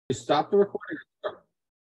Stop the recording.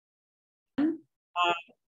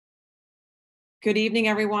 Good evening,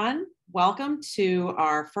 everyone. Welcome to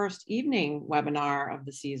our first evening webinar of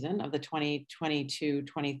the season of the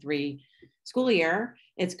 2022-23 school year.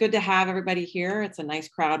 It's good to have everybody here. It's a nice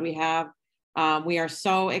crowd we have. We are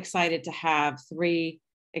so excited to have three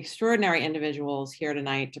extraordinary individuals here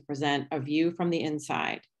tonight to present a view from the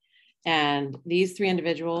inside. And these three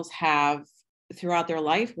individuals have, throughout their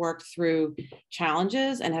life, worked through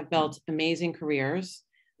challenges and have built amazing careers.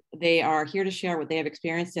 They are here to share what they have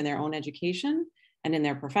experienced in their own education and in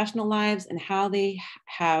their professional lives, and how they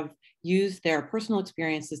have used their personal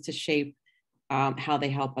experiences to shape how they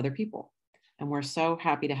help other people. And we're so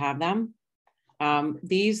happy to have them.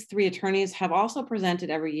 These three attorneys have also presented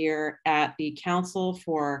every year at the Council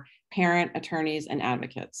for Parent Attorneys and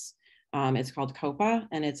Advocates. It's called COPA,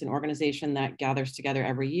 and it's an organization that gathers together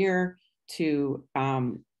every year to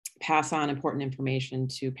pass on important information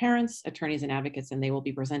to parents, attorneys, and advocates, and they will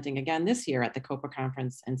be presenting again this year at the COPA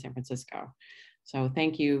conference in San Francisco. So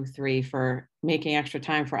thank you three for making extra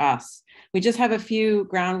time for us. We just have a few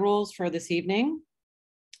ground rules for this evening.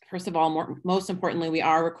 First of all, most importantly, we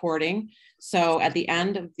are recording. So at the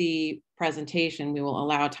end of the presentation, we will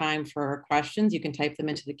allow time for questions. You can type them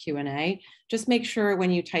into the Q&A. Just make sure when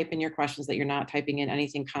you type in your questions that you're not typing in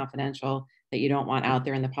anything confidential that you don't want out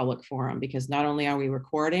there in the public forum, because not only are we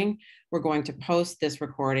recording, we're going to post this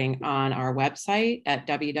recording on our website at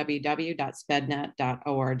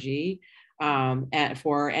www.spednet.org and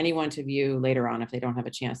for anyone to view later on if they don't have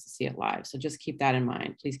a chance to see it live. So just keep that in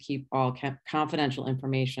mind. Please keep all confidential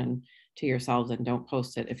information to yourselves and don't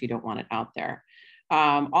post it if you don't want it out there.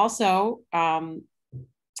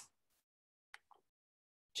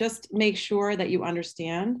 Just make sure that you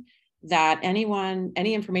understand that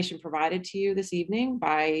any information provided to you this evening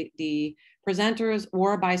by the presenters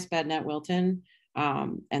or by SPEDNet Wilton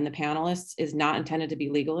and the panelists is not intended to be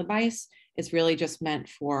legal advice. It's really just meant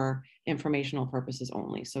for informational purposes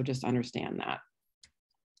only. So just understand that.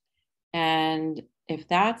 And if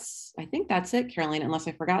that's, I think that's it, Caroline, unless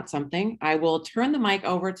I forgot something, I will turn the mic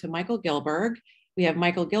over to Michael Gilberg. We have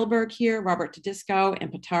Michael Gilberg here, Robert Tudisco, and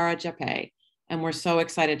Ptahra Jeppe. And we're so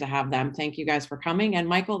excited to have them. Thank you guys for coming. And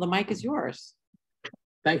Michael, the mic is yours.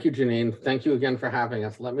 Thank you, Janine. Thank you again for having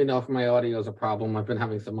us. Let me know if my audio is a problem. I've been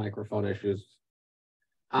having some microphone issues.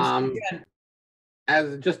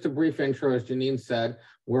 As just a brief intro, as Janine said,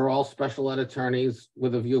 we're all special ed attorneys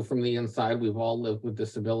with a view from the inside. We've all lived with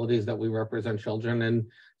disabilities that we represent children in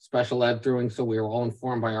special ed doing, so we are all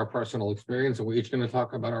informed by our personal experience, and we're each going to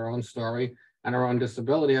talk about our own story and our own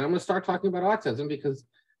disability. And I'm going to start talking about autism because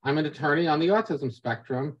I'm an attorney on the autism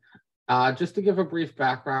spectrum. Just to give a brief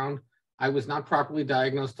background, I was not properly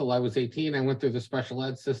diagnosed till I was 18. I went through the special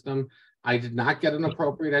ed system. I did not get an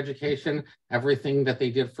appropriate education. Everything that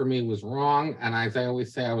they did for me was wrong. And as I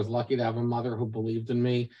always say, I was lucky to have a mother who believed in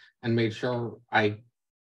me and made sure I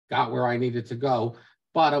got where I needed to go.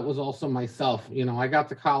 But it was also myself. You know, I got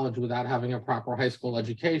to college without having a proper high school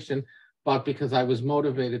education, but because I was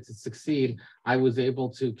motivated to succeed, I was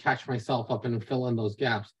able to catch myself up and fill in those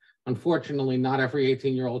gaps. Unfortunately, not every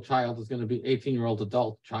 18-year-old child is going to be 18-year-old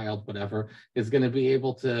adult child, whatever, is going to be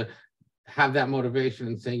able to have that motivation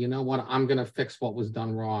and say, you know what, I'm going to fix what was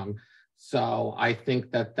done wrong. So I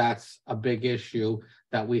think that that's a big issue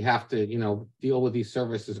that we have to, you know, deal with these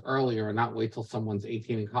services earlier and not wait till someone's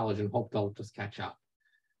 18 in college and hope they'll just catch up.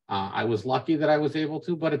 I was lucky that I was able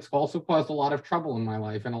to, but it's also caused a lot of trouble in my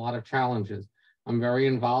life and a lot of challenges. I'm very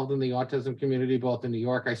involved in the autism community, both in New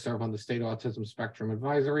York. I serve on the State Autism Spectrum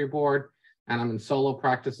Advisory Board, and I'm in solo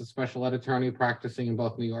practice as special ed attorney practicing in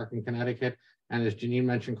both New York and Connecticut. And as Janine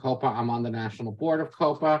mentioned, COPA, I'm on the national board of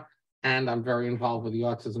COPA, and I'm very involved with the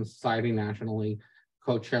Autism Society nationally,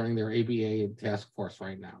 co-chairing their ABA task force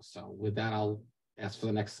right now. So with that, I'll ask for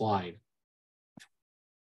the next slide.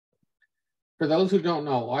 For those who don't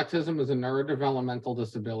know, autism is a neurodevelopmental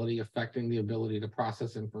disability affecting the ability to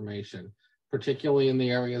process information, particularly in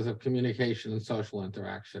the areas of communication and social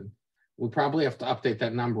interaction. We probably have to update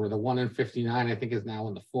that number. The 1 in 59, I think, is now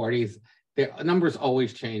in the 40s. The number's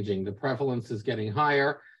always changing. The prevalence is getting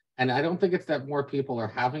higher. And I don't think it's that more people are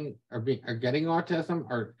getting autism,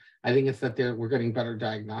 or I think it's that we're getting better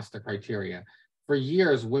diagnostic criteria. For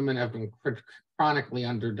years, women have been chronically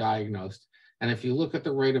underdiagnosed. And if you look at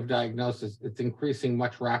the rate of diagnosis, it's increasing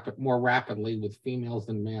more rapidly with females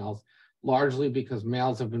than males, largely because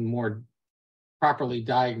males have been more properly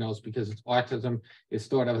diagnosed because autism is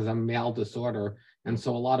thought of as a male disorder. And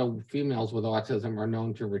so a lot of females with autism are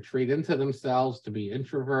known to retreat into themselves, to be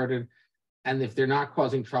introverted. And if they're not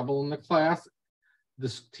causing trouble in the class,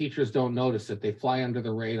 teachers don't notice it. They fly under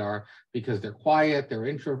the radar because they're quiet, they're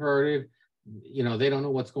introverted, you know, they don't know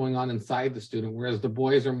what's going on inside the student, whereas the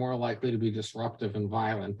boys are more likely to be disruptive and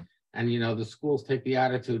violent. And, you know, the schools take the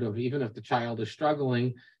attitude of, even if the child is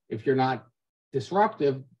struggling, if you're not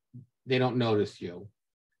disruptive, they don't notice you.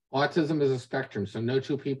 Autism is a spectrum, so no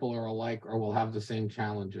two people are alike or will have the same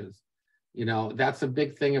challenges. You know, that's a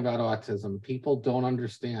big thing about autism. People don't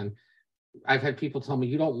understand. I've had people tell me,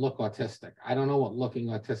 you don't look autistic. I don't know what looking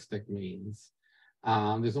autistic means.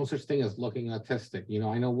 There's no such thing as looking autistic. You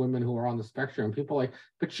know, I know women who are on the spectrum, and people are like,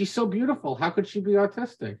 but she's so beautiful. How could she be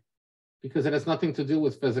autistic? Because it has nothing to do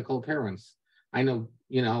with physical appearance. I know,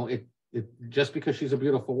 you know, just because she's a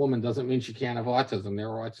beautiful woman doesn't mean she can't have autism. There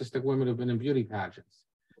are autistic women who've been in beauty pageants.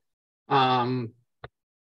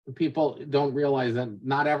 People don't realize that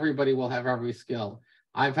not everybody will have every skill.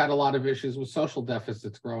 I've had a lot of issues with social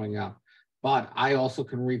deficits growing up, but I also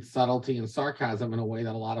can read subtlety and sarcasm in a way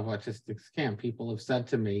that a lot of autistics can't. People have said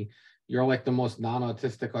to me, you're like the most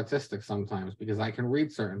non-autistic autistic sometimes, because I can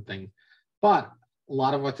read certain things. But a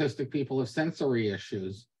lot of autistic people have sensory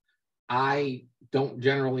issues. I don't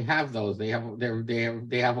generally have those. They have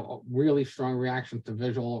a really strong reaction to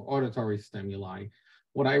visual or auditory stimuli.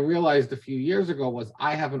 What I realized a few years ago was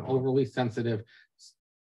I have an overly sensitive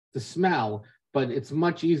to smell, but it's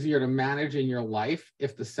much easier to manage in your life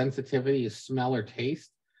if the sensitivity is smell or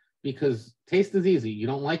taste, because taste is easy. You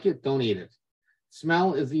don't like it, don't eat it.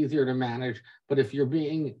 Smell is easier to manage, but if you're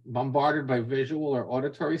being bombarded by visual or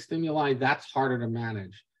auditory stimuli, that's harder to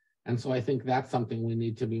manage. And so I think that's something we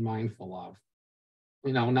need to be mindful of.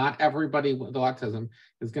 You know, not everybody with autism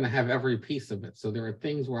is going to have every piece of it. So there are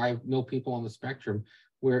things where I know people on the spectrum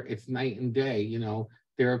where it's night and day. You know,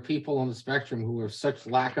 there are people on the spectrum who have such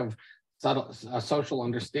lack of social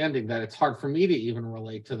understanding that it's hard for me to even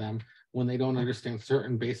relate to them when they don't understand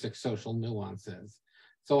certain basic social nuances.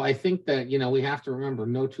 So I think that, you know, we have to remember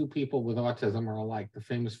no two people with autism are alike. The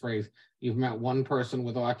famous phrase, you've met one person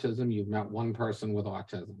with autism, you've met one person with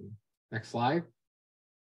autism. Next slide.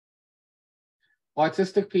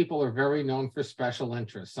 Autistic people are very known for special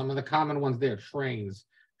interests. Some of the common ones there, trains.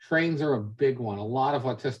 Trains are a big one. A lot of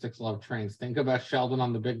autistics love trains. Think about Sheldon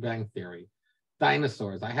on The Big Bang Theory.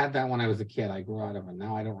 Dinosaurs. I had that when I was a kid. I grew out of it.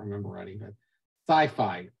 Now I don't remember any of it.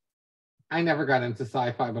 Sci-fi. I never got into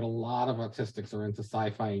sci-fi, but a lot of autistics are into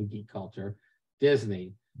sci-fi and geek culture.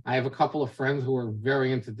 Disney. I have a couple of friends who are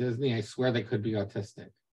very into Disney. I swear they could be autistic.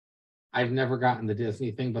 I've never gotten the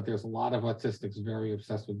Disney thing, but there's a lot of autistics very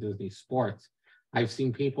obsessed with Disney. Sports. I've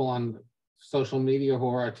seen people on social media who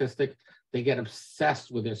are autistic. They get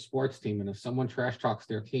obsessed with their sports team. And if someone trash talks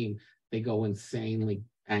their team, they go insanely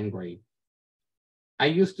angry. I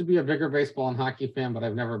used to be a bigger baseball and hockey fan, but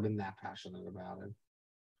I've never been that passionate about it.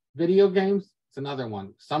 Video games, it's another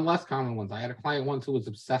one. Some less common ones. I had a client once who was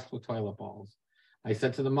obsessed with toilet balls. I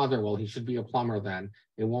said to the mother, well, he should be a plumber then.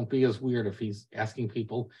 It won't be as weird if he's asking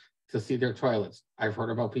people to see their toilets. I've heard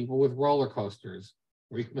about people with roller coasters,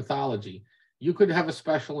 Greek mythology. You could have a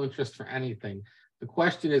special interest for anything. The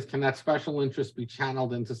question is, can that special interest be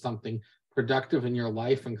channeled into something productive in your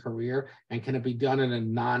life and career? And can it be done in a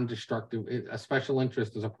non-destructive? A special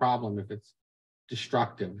interest is a problem if it's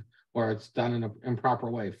destructive or it's done in an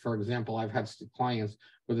improper way. For example, I've had clients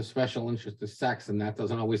with a special interest in sex, and that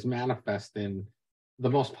doesn't always manifest in the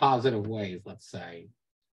most positive ways, let's say.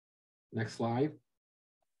 Next slide.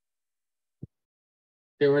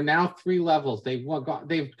 There are now 3 levels. They've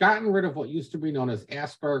gotten rid of what used to be known as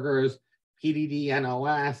Asperger's,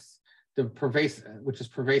 PDD-NOS, which is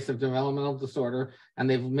pervasive developmental disorder, and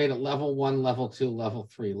they've made it level 1, level 2, level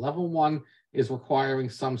 3. Level 1 is requiring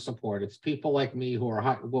some support. It's people like me who are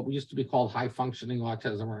what used to be called high-functioning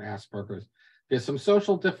autism or Asperger's. There's some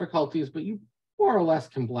social difficulties, but you more or less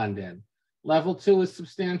can blend in. Level 2 is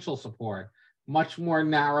substantial support, much more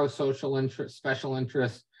narrow social interest, special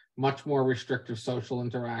interest, much more restrictive social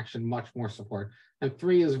interaction, much more support. And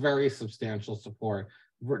 3 is very substantial support,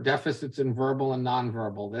 deficits in verbal and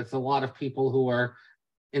nonverbal. There's a lot of people who are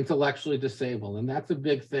intellectually disabled, and that's a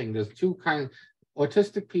big thing. There's 2 kinds.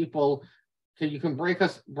 Autistic people, you can break the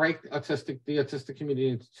autistic community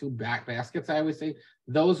into 2 baskets, I always say,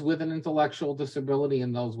 those with an intellectual disability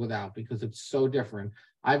and those without, because it's so different.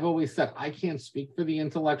 I've always said, I can't speak for the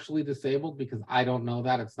intellectually disabled because I don't know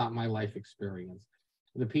that. It's not my life experience.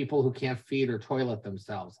 The people who can't feed or toilet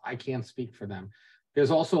themselves, I can't speak for them.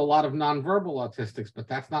 There's also a lot of nonverbal autistics, but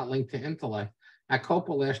that's not linked to intellect. At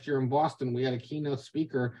COPA last year in Boston, we had a keynote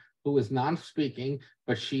speaker who is non-speaking,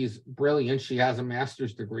 but she's brilliant. She has a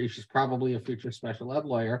master's degree. She's probably a future special ed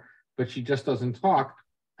lawyer, but she just doesn't talk.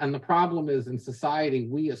 And the problem is in society,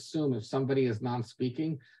 we assume if somebody is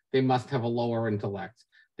non-speaking, they must have a lower intellect.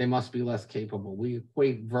 They must be less capable. We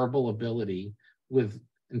equate verbal ability with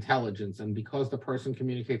intelligence. And because the person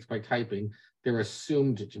communicates by typing, they're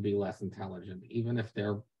assumed to be less intelligent, even if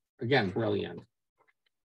they're, again, brilliant.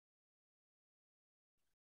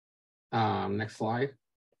 Next slide.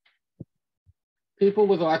 People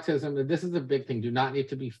with autism, and this is a big thing, do not need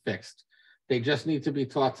to be fixed. They just need to be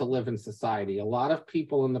taught to live in society. A lot of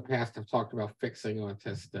people in the past have talked about fixing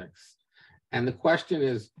autistics. And the question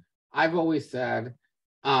is, I've always said,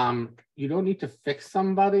 you don't need to fix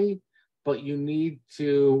somebody, but you need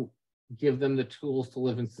to give them the tools to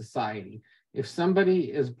live in society. If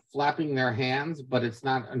somebody is flapping their hands, but it's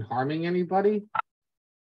not harming anybody,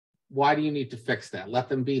 why do you need to fix that? Let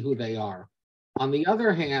them be who they are. On the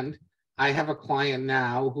other hand, I have a client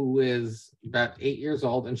now who is about 8 years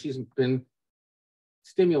old, and she's been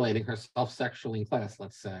stimulating herself sexually in class,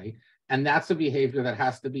 let's say. And that's a behavior that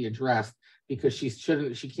has to be addressed because she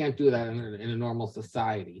can't do that in a normal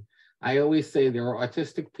society. I always say there are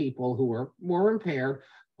autistic people who are more impaired,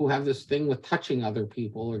 who have this thing with touching other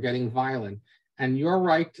people or getting violent. And your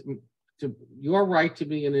right to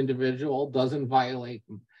be an individual doesn't violate,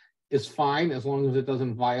 is fine as long as it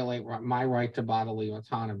doesn't violate my right to bodily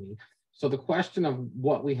autonomy. So the question of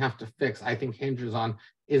what we have to fix, I think, hinges on,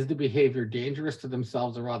 is the behavior dangerous to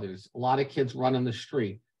themselves or others? A lot of kids run in the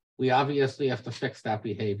street. We obviously have to fix that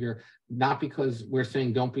behavior, not because we're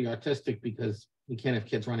saying don't be autistic, because we can't have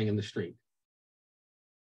kids running in the street.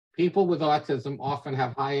 People with autism often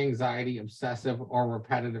have high anxiety, obsessive or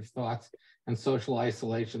repetitive thoughts, and social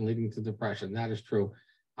isolation leading to depression. That is true.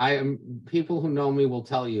 People who know me will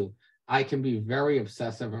tell you, I can be very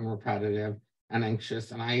obsessive and repetitive and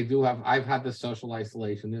anxious, and I've had this social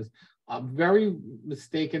isolation. There's a very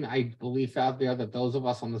mistaken belief out there that those of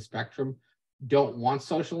us on the spectrum don't want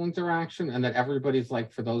social interaction, and that everybody's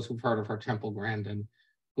like, for those who've heard of her, Temple Grandin,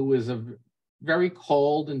 who is a very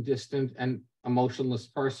cold and distant and emotionless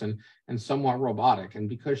person and somewhat robotic. And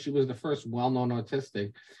because she was the first well-known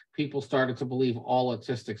autistic, people started to believe all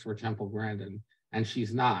autistics were Temple Grandin, and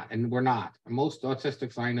she's not, and we're not. Most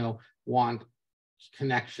autistics I know want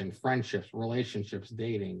connection, friendships, relationships,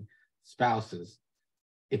 dating, spouses.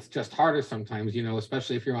 It's just harder sometimes, you know,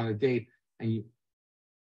 especially if you're on a date and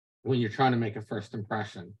when you're trying to make a first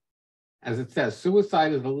impression. As it says,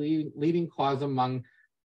 suicide is the leading cause among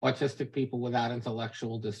autistic people without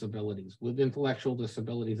intellectual disabilities. With intellectual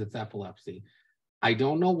disabilities, it's epilepsy. I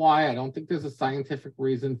don't know why. I don't think there's a scientific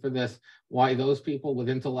reason for this, why those people with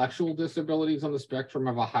intellectual disabilities on the spectrum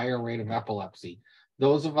have a higher rate of epilepsy.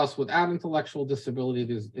 Those of us without intellectual disability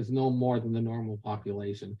is no more than the normal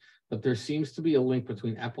population. But there seems to be a link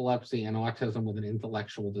between epilepsy and autism with an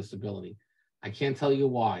intellectual disability. I can't tell you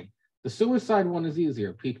why. The suicide one is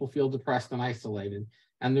easier. People feel depressed and isolated.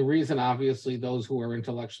 And the reason, obviously, those who are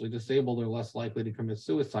intellectually disabled are less likely to commit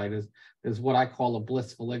suicide is what I call a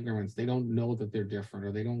blissful ignorance. They don't know that they're different,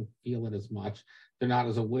 or they don't feel it as much. They're not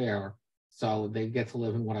as aware. So they get to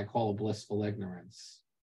live in what I call a blissful ignorance.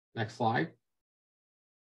 Next slide.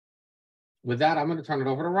 With that, I'm going to turn it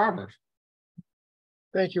over to Robert.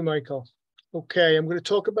 Thank you, Michael. Okay, I'm going to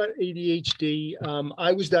talk about ADHD.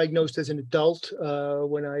 I was diagnosed as an adult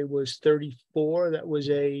when I was 34. That was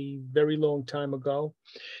a very long time ago.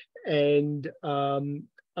 And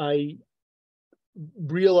I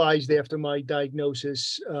realized after my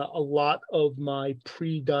diagnosis, a lot of my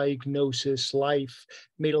pre-diagnosis life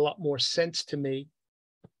made a lot more sense to me.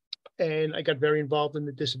 And I got very involved in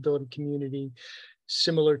the disability community,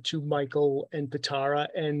 similar to Michael and Ptahra,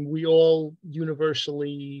 and we all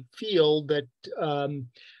universally feel that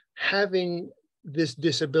having this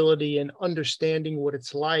disability and understanding what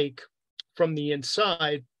it's like from the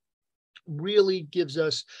inside really gives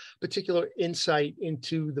us particular insight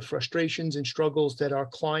into the frustrations and struggles that our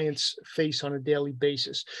clients face on a daily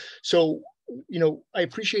basis. So, you know, I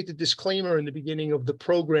appreciate the disclaimer in the beginning of the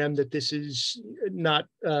program that this is not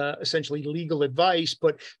essentially legal advice,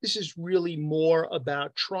 but this is really more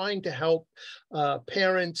about trying to help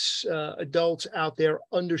parents, adults out there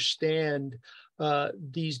understand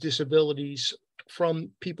these disabilities from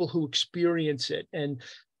people who experience it. And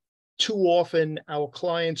too often our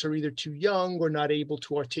clients are either too young or not able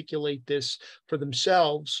to articulate this for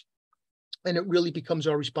themselves. And it really becomes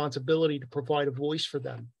our responsibility to provide a voice for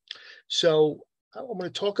them. So I'm going to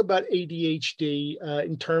talk about ADHD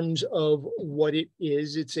in terms of what it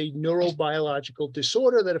is. It's a neurobiological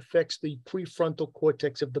disorder that affects the prefrontal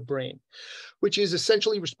cortex of the brain, which is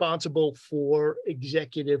essentially responsible for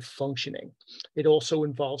executive functioning. It also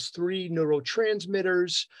involves 3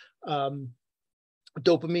 neurotransmitters,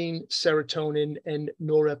 dopamine, serotonin, and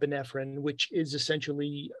norepinephrine, which is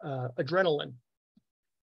essentially adrenaline.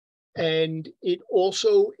 And it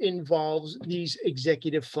also involves these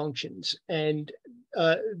executive functions. And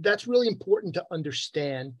that's really important to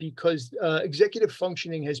understand, because executive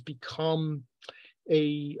functioning has become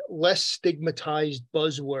a less stigmatized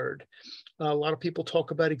buzzword. A lot of people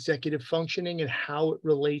talk about executive functioning and how it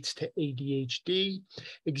relates to ADHD.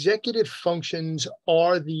 Executive functions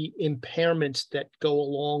are the impairments that go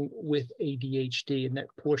along with ADHD in that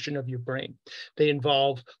portion of your brain. They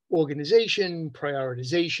involve organization,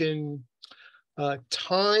 prioritization.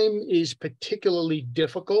 Time is particularly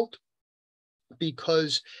difficult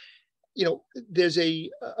because, you know, there's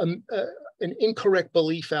an incorrect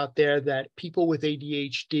belief out there that people with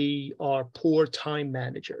ADHD are poor time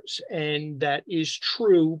managers. And that is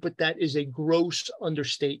true, but that is a gross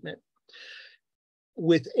understatement.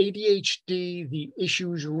 With ADHD, the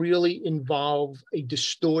issues really involve a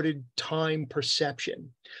distorted time perception.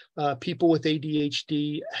 People with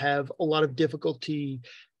ADHD have a lot of difficulty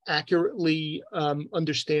accurately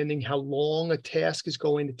understanding how long a task is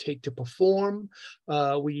going to take to perform.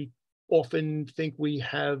 We often think we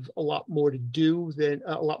have a lot more to do than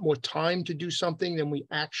a lot more time to do something than we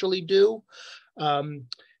actually do.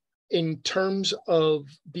 In terms of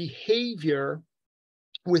behavior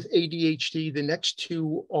with ADHD, the next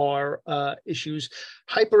two are issues.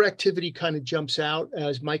 Hyperactivity kind of jumps out.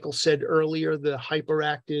 As Michael said earlier, the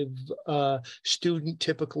hyperactive student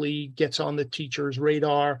typically gets on the teacher's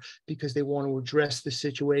radar because they want to address the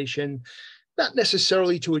situation, not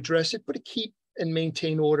necessarily to address it, but to keep and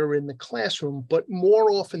maintain order in the classroom. But more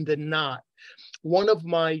often than not, one of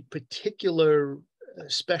my particular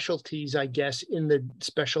specialties, I guess, in the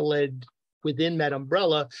special ed within that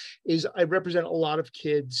umbrella is I represent a lot of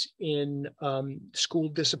kids in school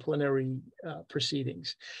disciplinary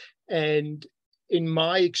proceedings. And in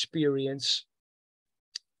my experience,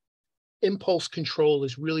 impulse control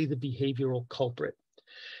is really the behavioral culprit.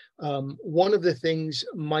 One of the things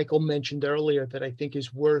Michael mentioned earlier that I think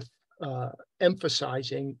is worth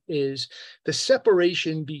emphasizing is the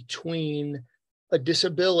separation between a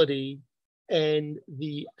disability and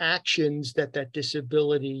the actions that that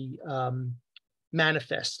disability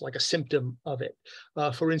manifests, like a symptom of it.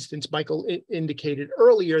 For instance, Michael indicated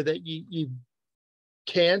earlier that you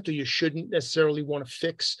can't or you shouldn't necessarily want to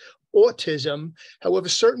fix autism. However,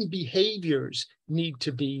 certain behaviors need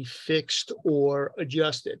to be fixed or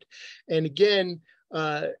adjusted. And again,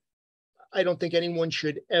 I don't think anyone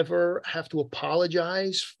should ever have to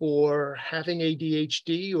apologize for having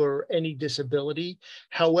ADHD or any disability.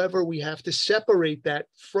 However, we have to separate that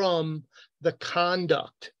from the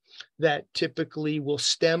conduct that typically will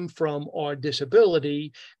stem from our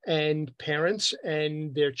disability, and parents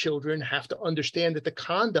and their children have to understand that the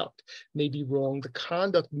conduct may be wrong, the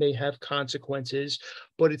conduct may have consequences,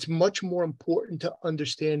 but it's much more important to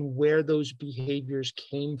understand where those behaviors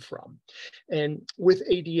came from. And with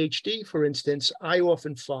ADHD, for instance, I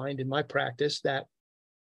often find in my practice that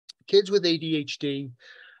kids with ADHD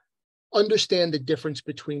understand the difference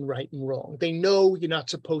between right and wrong. They know you're not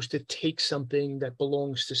supposed to take something that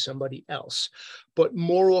belongs to somebody else. But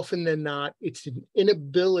more often than not, it's an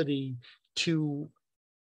inability to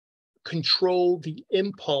control the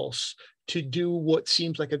impulse to do what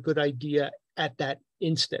seems like a good idea at that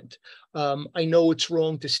instant. I know it's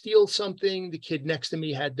wrong to steal something. The kid next to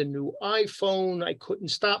me had the new iPhone. I couldn't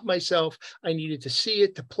stop myself. I needed to see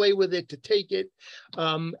it, to play with it, to take it.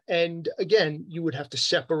 And again, you would have to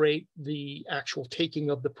separate the actual taking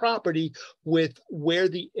of the property with where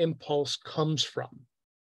the impulse comes from.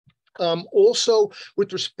 Also,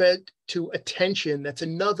 with respect to attention, that's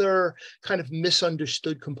another kind of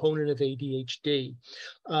misunderstood component of ADHD.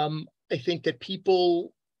 I think that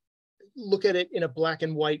people look at it in a black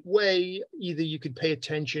and white way. Either you can pay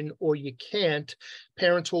attention or you can't.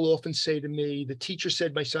 Parents will often say to me, the teacher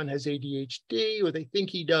said my son has ADHD, or they think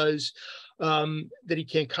he does, that he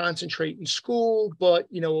can't concentrate in school, but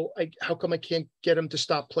how come I can't get him to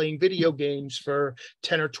stop playing video games for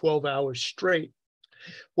 10 or 12 hours straight?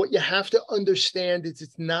 What you have to understand is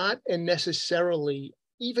it's not necessarily,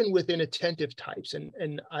 even within attentive types,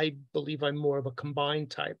 and I believe I'm more of a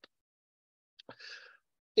combined type,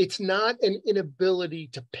 it's not an inability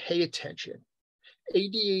to pay attention.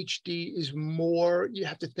 ADHD is more, you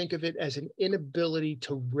have to think of it as an inability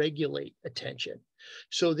to regulate attention.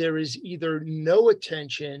 So there is either no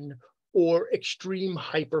attention or extreme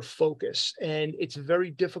hyperfocus. And it's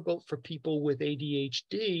very difficult for people with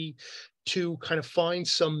ADHD to kind of find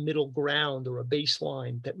some middle ground or a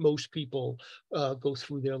baseline that most people go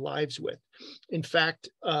through their lives with. In fact,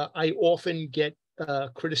 I often get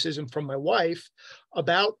criticism from my wife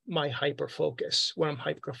about my hyperfocus when I'm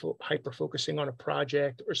hyper-focusing on a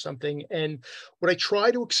project or something. And what I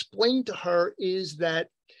try to explain to her is that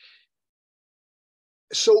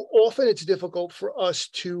so often it's difficult for us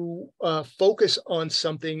to focus on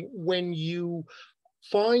something when you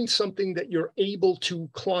find something that you're able to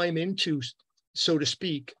climb into, so to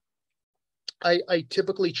speak. I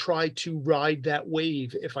typically try to ride that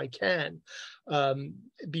wave if I can,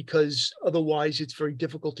 because otherwise it's very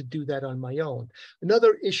difficult to do that on my own.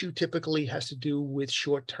 Another issue typically has to do with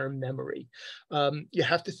short-term memory. You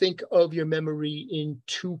have to think of your memory in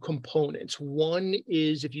two components. One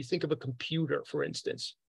is if you think of a computer, for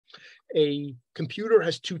instance. A computer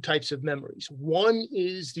has two types of memories. One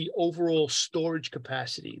is the overall storage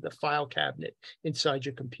capacity, the file cabinet inside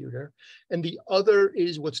your computer. And the other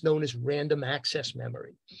is what's known as random access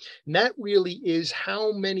memory. And that really is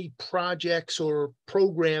how many projects or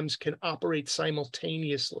programs can operate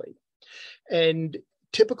simultaneously. And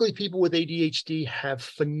typically people with ADHD have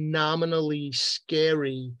phenomenally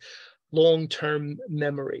scary long-term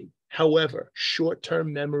memory. However,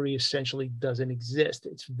 short-term memory essentially doesn't exist.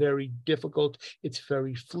 It's very difficult. It's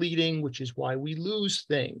very fleeting, which is why we lose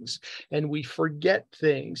things and we forget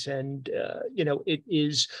things. And, it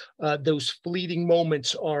is those fleeting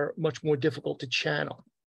moments are much more difficult to channel.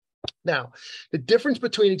 Now, the difference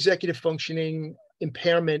between executive functioning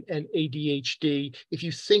impairment and ADHD, if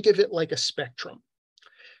you think of it like a spectrum,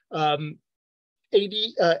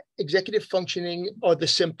 executive functioning are the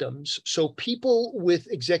symptoms. So people with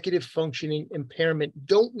executive functioning impairment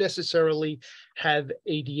don't necessarily have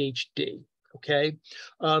ADHD, okay?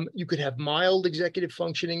 You could have mild executive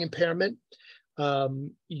functioning impairment.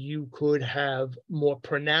 You could have more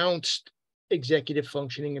pronounced executive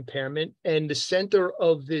functioning impairment. And the center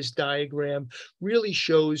of this diagram really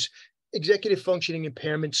shows executive functioning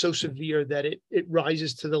impairment so severe that it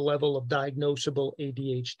rises to the level of diagnosable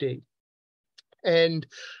ADHD. And,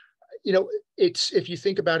 it's, if you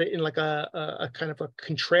think about it in like a kind of a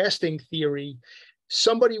contrasting theory,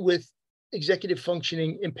 somebody with executive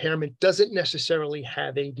functioning impairment doesn't necessarily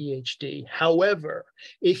have ADHD. However,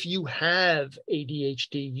 if you have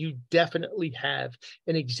ADHD, you definitely have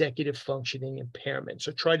an executive functioning impairment.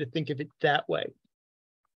 So try to think of it that way.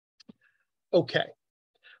 Okay.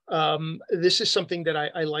 This is something that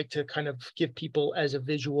I like to kind of give people as a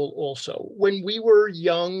visual also. When we were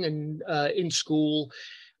young and in school,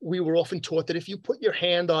 we were often taught that if you put your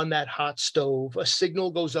hand on that hot stove, a signal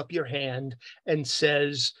goes up your hand and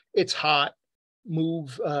says, it's hot,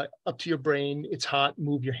 move up to your brain, it's hot,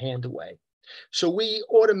 move your hand away. So we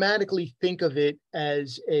automatically think of it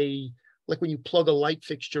as like when you plug a light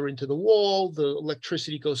fixture into the wall, the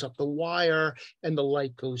electricity goes up the wire and the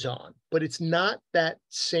light goes on. But it's not that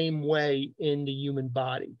same way in the human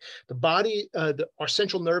body. The body, our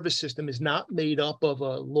central nervous system is not made up of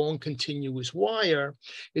a long continuous wire.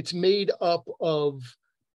 It's made up of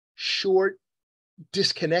short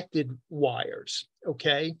disconnected wires,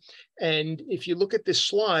 okay? And if you look at this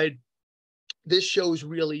slide, this shows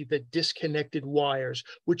really the disconnected wires,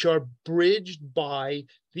 which are bridged by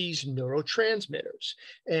these neurotransmitters.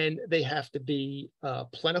 And they have to be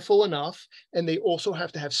plentiful enough, and they also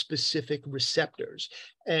have to have specific receptors.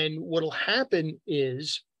 And what'll happen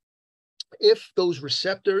is if those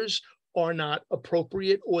receptors are not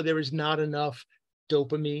appropriate or there is not enough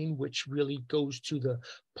dopamine, which really goes to the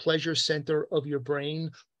pleasure center of your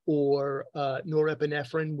brain, or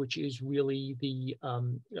norepinephrine, which is really the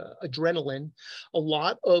adrenaline, a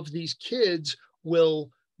lot of these kids will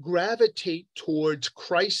gravitate towards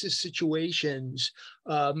crisis situations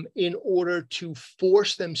in order to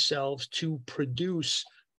force themselves to produce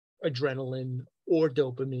adrenaline or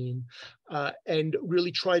dopamine, and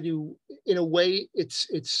really try to, in a way,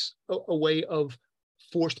 it's a way of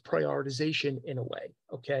forced prioritization in a way,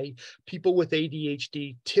 okay? People with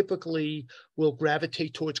ADHD typically will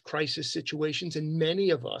gravitate towards crisis situations, and many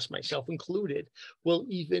of us, myself included, will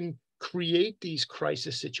even create these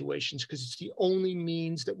crisis situations because it's the only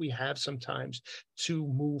means that we have sometimes to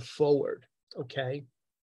move forward, okay?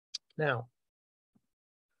 Now,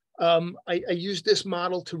 I use this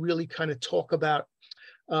model to really kind of talk about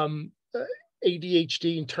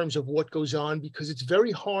ADHD in terms of what goes on, because it's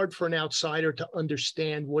very hard for an outsider to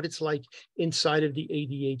understand what it's like inside of the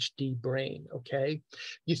ADHD brain, okay?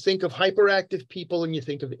 You think of hyperactive people and you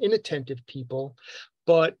think of inattentive people,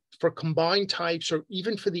 But for combined types or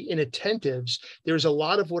even for the inattentives, there's a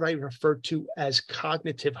lot of what I refer to as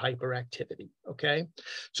cognitive hyperactivity, okay?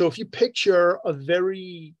 So if you picture a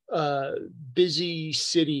very busy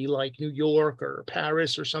city like New York or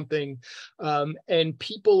Paris or something, and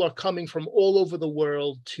people are coming from all over the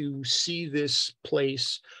world to see this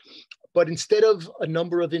place, but instead of a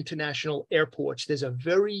number of international airports, there's a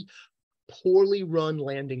very poorly run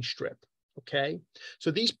landing strip. Okay, so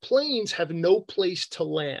these planes have no place to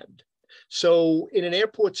land. So in an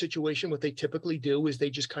airport situation, what they typically do is they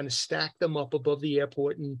just kind of stack them up above the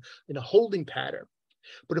airport in a holding pattern.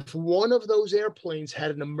 But if one of those airplanes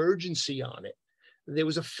had an emergency on it, there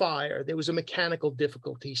was a fire, there was a mechanical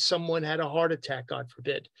difficulty, someone had a heart attack, God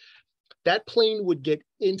forbid, that plane would get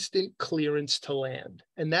instant clearance to land.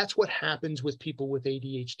 And that's what happens with people with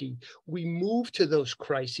ADHD. We move to those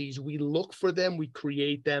crises, we look for them, we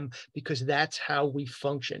create them, because that's how we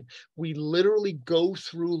function. We literally go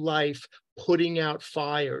through life putting out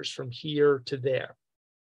fires from here to there.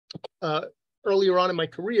 Earlier on in my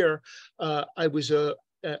career, I was a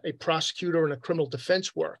prosecutor in a criminal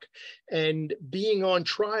defense work. And being on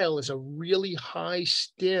trial is a really high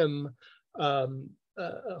stim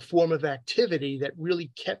form of activity that really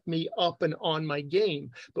kept me up and on my game.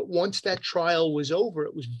 But once that trial was over,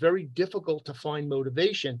 it was very difficult to find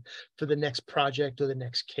motivation for the next project or the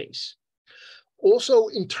next case. Also,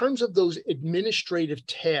 in terms of those administrative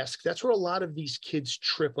tasks, that's where a lot of these kids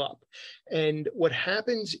trip up. And what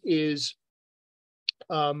happens is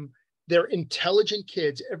they're intelligent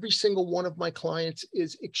kids. Every single one of my clients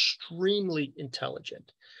is extremely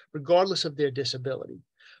intelligent, regardless of their disability.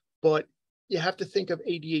 But you have to think of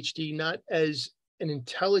ADHD not as an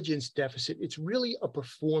intelligence deficit. It's really a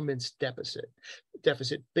performance deficit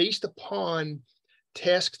based upon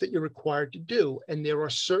tasks that you're required to do. And there are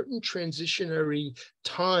certain transitionary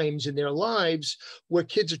times in their lives where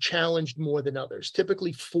kids are challenged more than others.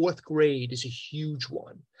 Typically, 4th grade is a huge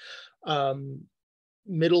one.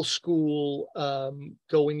 Middle school,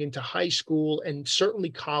 going into high school, and certainly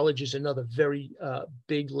college is another very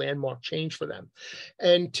big landmark change for them.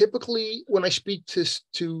 And typically when I speak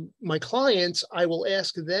to my clients, I will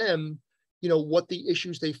ask them, what the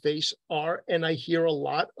issues they face are. And I hear a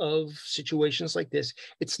lot of situations like this.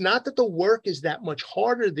 It's not that the work is that much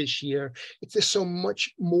harder this year. It's just so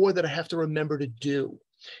much more that I have to remember to do.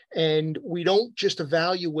 And we don't just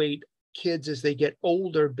evaluate kids as they get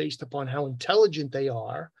older based upon how intelligent they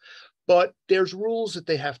are, but there's rules that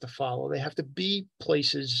they have to follow. They have to be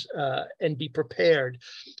places and be prepared.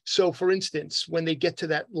 So for instance, when they get to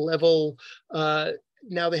that level,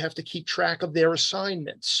 now they have to keep track of their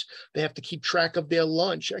assignments. They have to keep track of their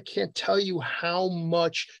lunch. I can't tell you how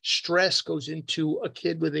much stress goes into a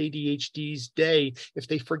kid with ADHD's day if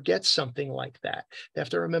they forget something like that. They have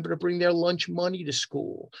to remember to bring their lunch money to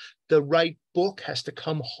school. The right book has to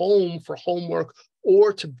come home for homework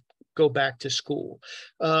or to go back to school.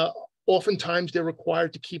 Oftentimes they're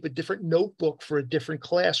required to keep a different notebook for a different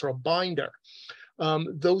class or a binder.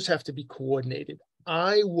 Those have to be coordinated.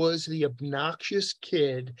 I was the obnoxious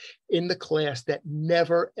kid in the class that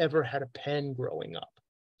never, ever had a pen growing up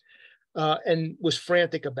and was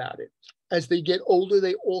frantic about it. As they get older,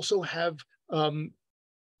 they also have to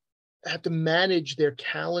manage their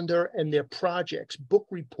calendar and their projects, book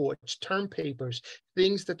reports, term papers,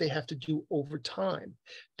 things that they have to do over time.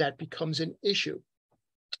 That becomes an issue.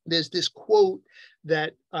 There's this quote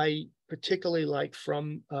that I particularly like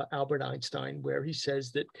from Albert Einstein, where he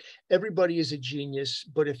says that everybody is a genius,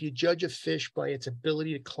 but if you judge a fish by its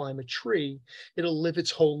ability to climb a tree, it'll live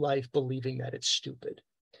its whole life believing that it's stupid.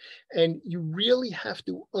 And you really have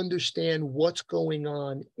to understand what's going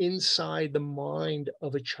on inside the mind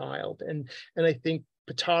of a child. And I think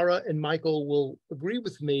Ptahra and Michael will agree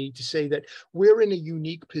with me to say that we're in a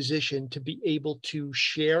unique position to be able to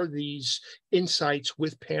share these insights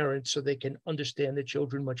with parents so they can understand the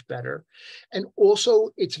children much better. And also,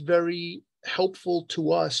 it's very helpful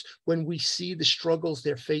to us when we see the struggles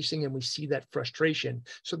they're facing and we see that frustration,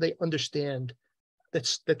 so they understand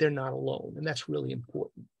that they're not alone. And that's really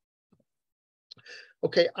important.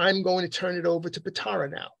 Okay, I'm going to turn it over to Ptahra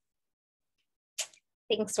now.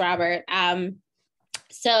 Thanks, Robert.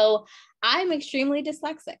 So I'm extremely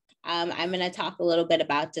dyslexic. I'm going to talk a little bit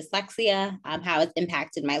about dyslexia, how it's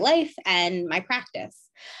impacted my life and my practice.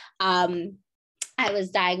 I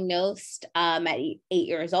was diagnosed at 8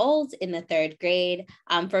 years old in the 3rd grade.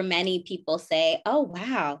 For many people say, oh,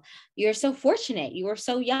 wow, you're so fortunate. You were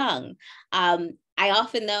so young. I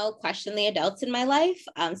often, though, question the adults in my life,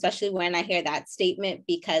 especially when I hear that statement,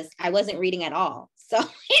 because I wasn't reading at all. So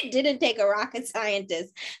it didn't take a rocket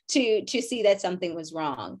scientist to see that something was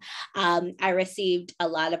wrong. I received a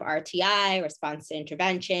lot of RTI, response to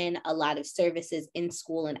intervention, a lot of services in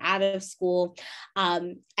school and out of school.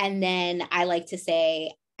 And then I like to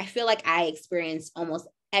say, I feel like I experienced almost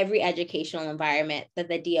every educational environment that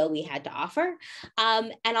the DOE had to offer,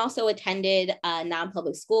 and also attended a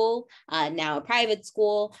non-public school, now a private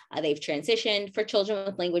school. They've transitioned for children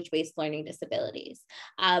with language-based learning disabilities.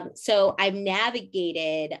 So I've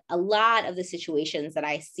navigated a lot of the situations that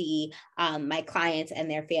I see my clients and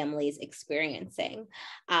their families experiencing.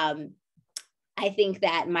 I think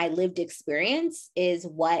that my lived experience is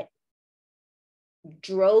what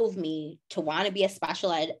drove me to want to be a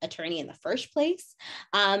special ed attorney in the first place,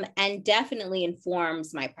 and definitely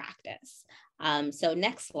informs my practice. So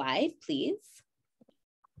next slide, please.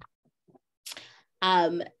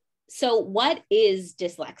 So what is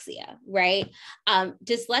dyslexia, right?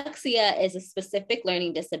 Dyslexia is a specific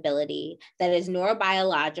learning disability that is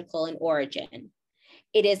neurobiological in origin.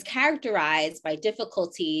 It is characterized by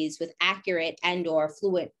difficulties with accurate and/or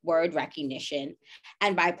fluent word recognition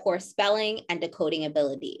and by poor spelling and decoding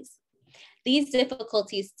abilities. These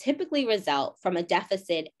difficulties typically result from a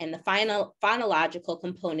deficit in the phonological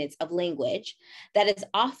components of language that is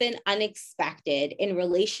often unexpected in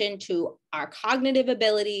relation to our cognitive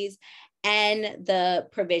abilities and the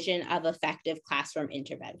provision of effective classroom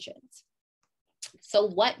interventions. So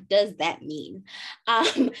what does that mean?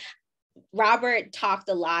 Robert talked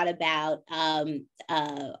a lot about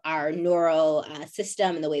our neuro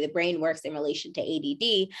system and the way the brain works in relation to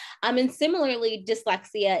ADD. And similarly,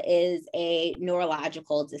 dyslexia is a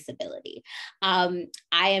neurological disability. I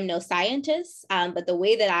am no scientist, but the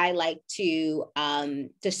way that I like to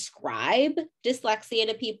describe dyslexia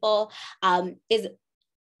to people is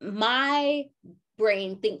my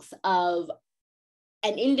brain thinks of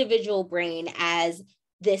an individual brain as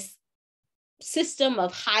this system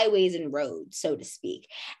of highways and roads, so to speak.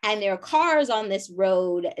 And there are cars on this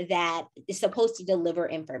road that is supposed to deliver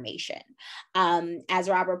information. As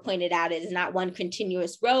Robert pointed out, it is not one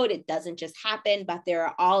continuous road. It doesn't just happen, but there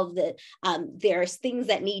are all of the, there's things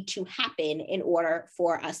that need to happen in order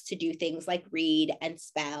for us to do things like read and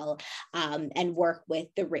spell and work with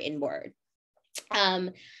the written word.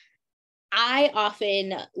 I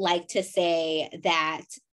often like to say that,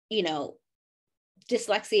 you know,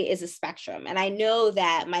 dyslexia is a spectrum. And I know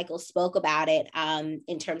that Michael spoke about it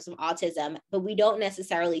in terms of autism, but we don't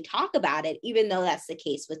necessarily talk about it, even though that's the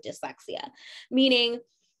case with dyslexia. Meaning,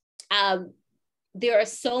 there are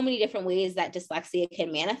so many different ways that dyslexia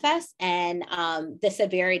can manifest, and the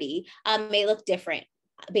severity may look different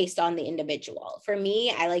based on the individual. For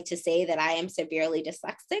me, I like to say that I am severely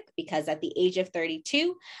dyslexic because at the age of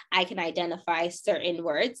 32, I can identify certain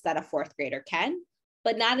words that a fourth grader can,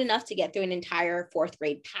 but not enough to get through an entire fourth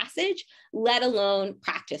grade passage, let alone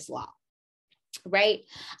practice law, right?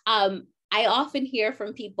 I often hear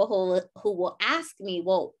from people who will ask me,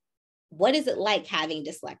 well, what is it like having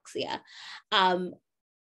dyslexia?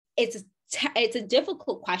 It's a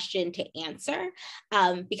difficult question to answer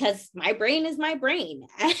because my brain is my brain.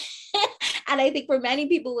 And I think for many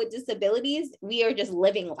people with disabilities, we are just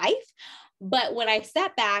living life. But when I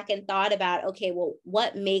sat back and thought about, okay, well,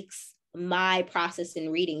 what makes my process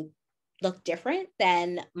in reading look different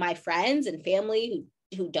than my friends and family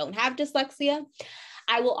who don't have dyslexia,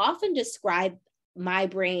 I will often describe my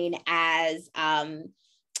brain as a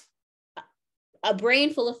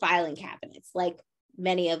brain full of filing cabinets, like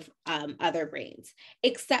many of other brains,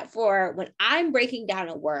 except for when I'm breaking down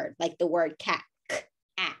a word, like the word cat,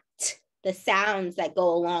 at, the sounds that go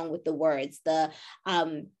along with the words, the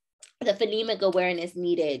phonemic awareness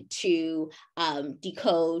needed to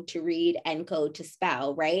decode, to read, encode, to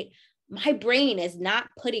spell, right? My brain is not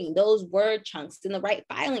putting those word chunks in the right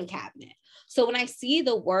filing cabinet. So when I see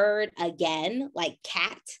the word again, like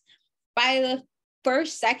cat, by the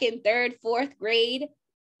first, second, third, fourth grade,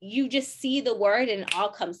 you just see the word and it all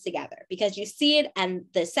comes together because you see it and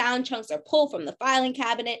the sound chunks are pulled from the filing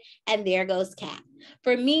cabinet and there goes cat.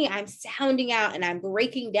 For me, I'm sounding out and I'm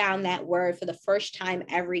breaking down that word for the first time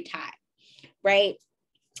every time, right?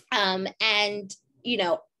 And, you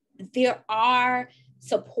know, there are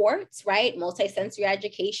supports, right? Multisensory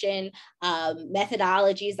education,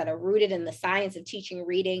 methodologies that are rooted in the science of teaching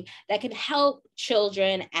reading that can help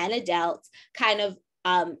children and adults kind of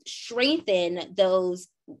strengthen those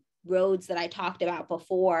roads that I talked about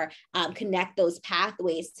before, connect those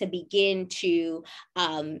pathways to begin to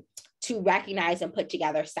recognize and put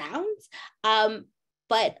together sounds.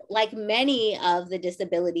 But like many of the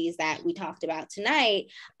disabilities that we talked about tonight,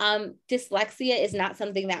 dyslexia is not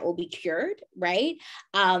something that will be cured, right?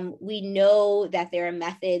 We know that there are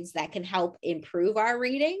methods that can help improve our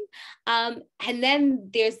reading. And then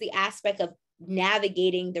there's the aspect of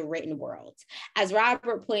navigating the written world. As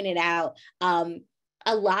Robert pointed out,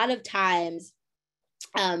 a lot of times,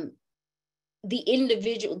 the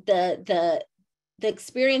individual, the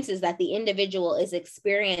experiences that the individual is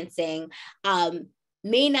experiencing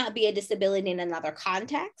may not be a disability in another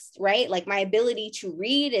context, right? Like my ability to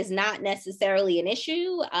read is not necessarily an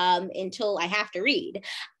issue until I have to read.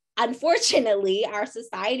 Unfortunately, our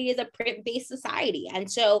society is a print-based society.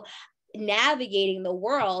 And so navigating the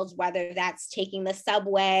world, whether that's taking the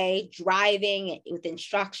subway, driving with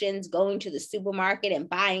instructions, going to the supermarket and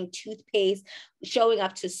buying toothpaste, showing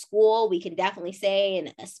up to school, we can definitely say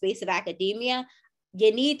in a space of academia,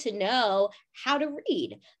 you need to know how to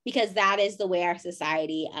read, because that is the way our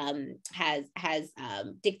society has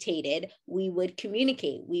dictated we would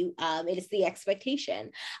communicate. It is the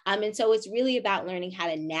expectation. And so it's really about learning how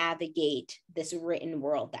to navigate this written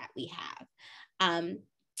world that we have.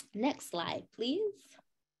 Next slide, please.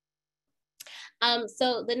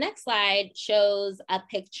 So the next slide shows a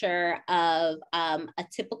picture of a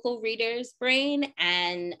typical reader's brain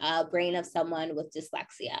and a brain of someone with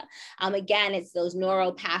dyslexia. Again, it's those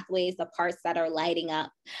neural pathways, the parts that are lighting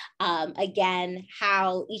up. Again,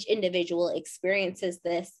 how each individual experiences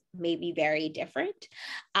this may be very different.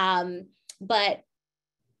 But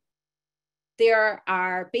there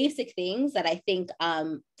are basic things that I think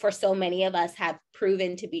for so many of us have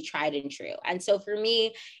proven to be tried and true. And so for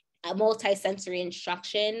me, multisensory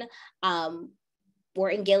instruction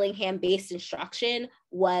or in Gillingham-based instruction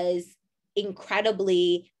was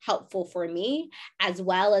incredibly helpful for me, as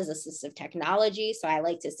well as assistive technology. So I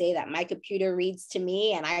like to say that my computer reads to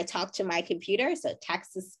me and I talk to my computer. So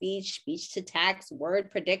text to speech, speech to text,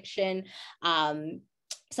 word prediction,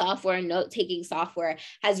 software, note-taking software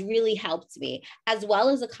has really helped me, as well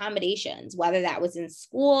as accommodations, whether that was in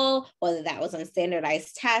school, whether that was on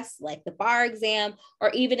standardized tests like the bar exam, or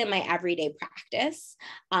even in my everyday practice,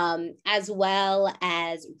 as well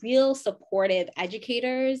as real supportive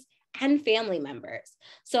educators and family members.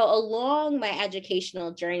 So along my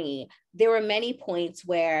educational journey, there were many points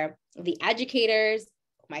where the educators,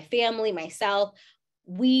 my family, myself,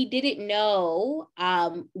 we didn't know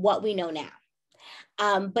what we know now.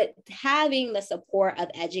 But having the support of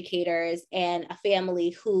educators and a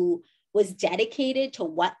family who was dedicated to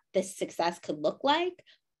what this success could look like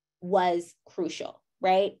was crucial,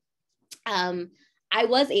 right? I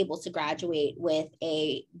was able to graduate with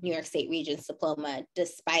a New York State Regents diploma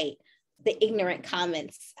despite the ignorant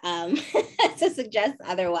comments to suggest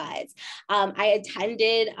otherwise. I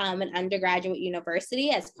attended an undergraduate university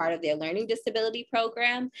as part of their learning disability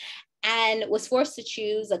program, and was forced to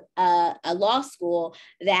choose a law school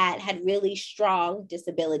that had really strong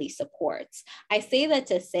disability supports. I say that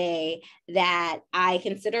to say that I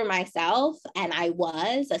consider myself, and I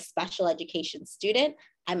was, a special education student.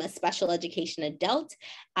 I'm a special education adult.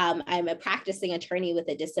 I'm a practicing attorney with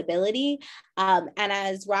a disability. And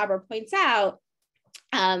as Robert points out,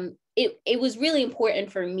 it was really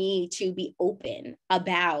important for me to be open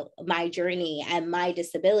about my journey and my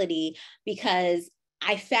disability, because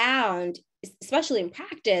I found, especially in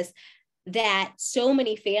practice, that so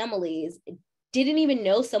many families didn't even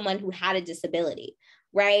know someone who had a disability,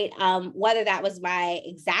 right? Whether that was my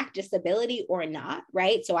exact disability or not,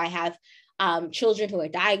 right? So I have children who are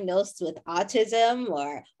diagnosed with autism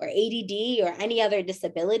or ADD or any other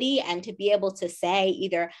disability, and to be able to say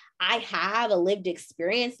either I have a lived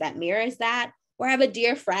experience that mirrors that, or I have a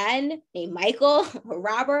dear friend named Michael or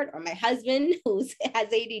Robert or my husband who has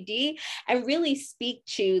ADD, and really speak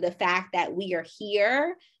to the fact that we are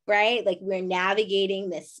here, right? Like we're navigating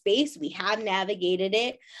this space, we have navigated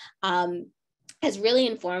it, has really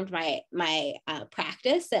informed my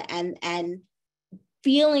practice, and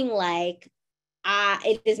feeling like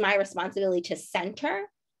it is my responsibility to center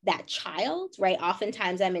that child, right?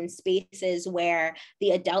 Oftentimes I'm in spaces where the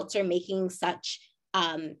adults are making such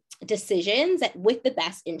decisions with the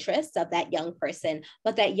best interests of that young person,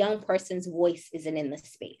 but that young person's voice isn't in the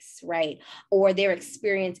space, right? Or their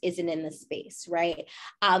experience isn't in the space, right?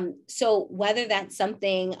 So whether that's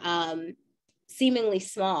something seemingly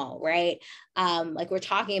small, right? Like we're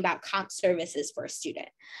talking about comp services for a student.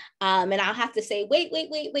 And I'll have to say, wait.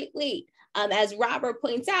 As Robert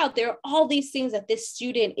points out, there are all these things that this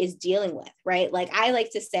student is dealing with, right? Like I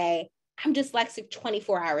like to say, I'm dyslexic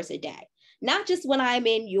 24 hours a day. not just when I'm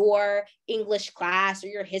in your English class or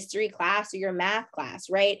your history class or your math class,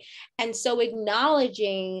 right? And so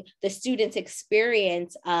acknowledging the student's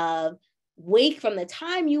experience of from the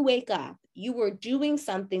time you wake up, you were doing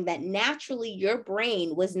something that naturally your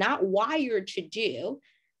brain was not wired to do,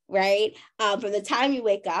 right? From the time you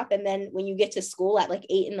wake up, and then when you get to school at like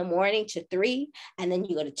 8 in the morning to 3, and then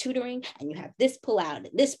you go to tutoring and you have this pull out,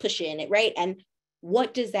 this push in, right? And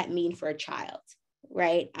what does that mean for a child,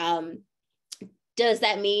 right? Does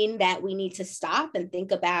that mean that we need to stop and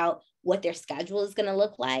think about what their schedule is going to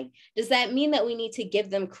look like? Does that mean that we need to give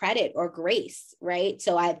them credit or grace, right?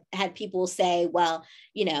 So I've had people say, well,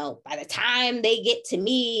 you know, by the time they get to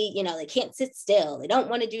me, you know, they can't sit still. They don't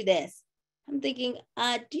want to do this. I'm thinking,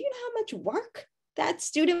 do you know how much work that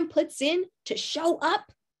student puts in to show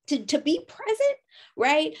up, to be present,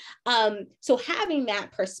 right? So having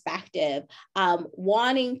that perspective,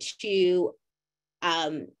 wanting to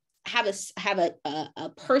have a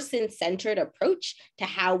person-centered approach to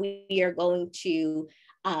how we are going to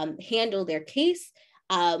handle their case,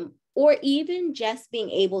 or even just being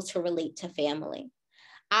able to relate to family.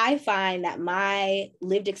 I find that my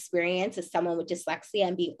lived experience as someone with dyslexia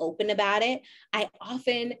and being open about it, I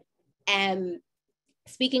often am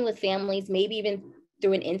speaking with families, maybe even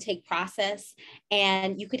through an intake process,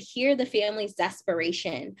 and you could hear the family's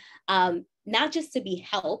desperation, not just to be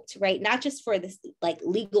helped, right? Not just for this like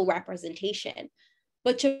legal representation,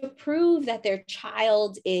 but to prove that their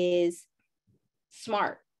child is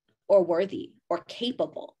smart or worthy or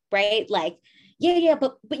capable, right? Like,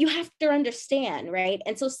 but you have to understand, right?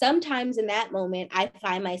 And so sometimes in that moment, I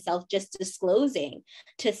find myself just disclosing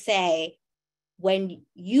to say, when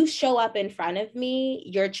you show up in front of me,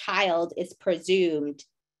 your child is presumed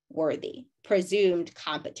worthy, presumed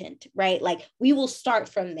competent, right? Like we will start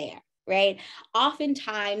from there, right?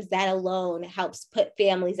 Oftentimes that alone helps put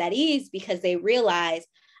families at ease because they realize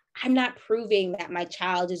I'm not proving that my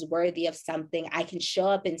child is worthy of something. I can show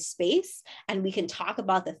up in space and we can talk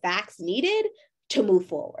about the facts needed to move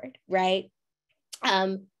forward, right?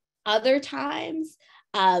 Other times,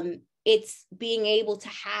 it's being able to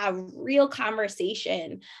have real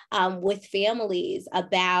conversation with families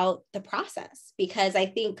about the process, because I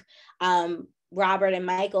think Robert and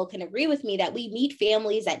Michael can agree with me that we meet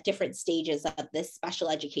families at different stages of this special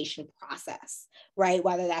education process, right?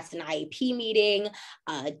 Whether that's an IEP meeting,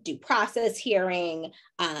 due process hearing,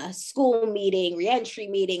 school meeting, reentry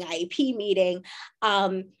meeting, IEP meeting,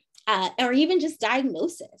 or even just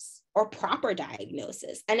diagnosis or proper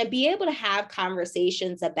diagnosis, and to be able to have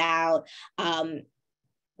conversations about,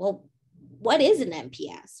 well, what is an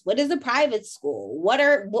MPS? What is a private school?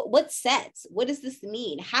 What sets? What does this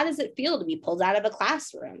mean? How does it feel to be pulled out of a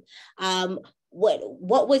classroom?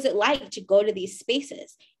 What was it like to go to these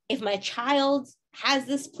spaces? If my child has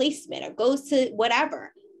this placement or goes to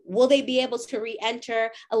whatever, will they be able to re-enter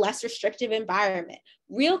a less restrictive environment?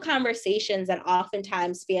 Real conversations that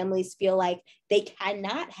oftentimes families feel like they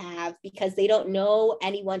cannot have because they don't know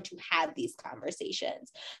anyone to have these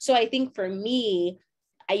conversations. So I think for me,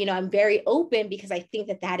 I'm very open because I think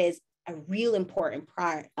that that is a real important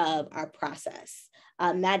part of our process,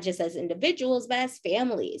 not just as individuals, but as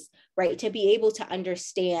families, right? To be able to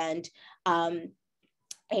understand,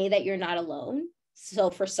 that you're not alone. So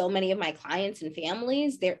for so many of my clients and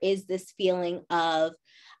families, there is this feeling of,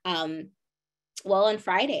 well, on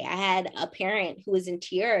Friday, I had a parent who was in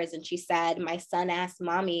tears and she said, my son asked,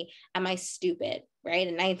 mommy, am I stupid? Right?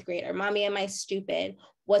 A 9th grader, mommy, am I stupid?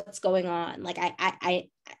 What's going on? Like, I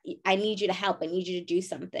need you to help. I need you to do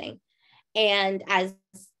something. And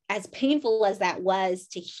as painful as that was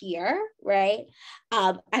to hear, right?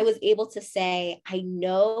 I was able to say, I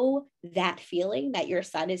know that feeling that your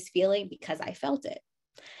son is feeling because I felt it.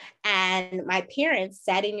 And my parents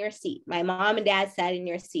sat in your seat. My mom and dad sat in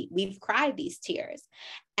your seat. We've cried these tears.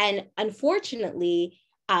 And unfortunately,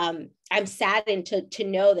 I'm saddened to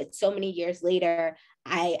know that so many years later,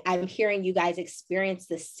 I'm hearing you guys experience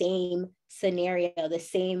the same scenario, the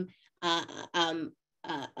same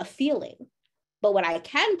a feeling. But what I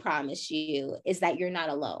can promise you is that you're not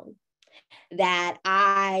alone. That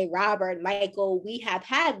I, Robert, Michael, we have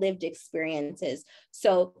had lived experiences.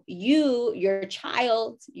 So you, your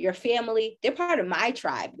child, your family, they're part of my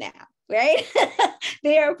tribe now, right?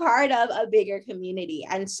 They are part of a bigger community.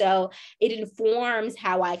 And so it informs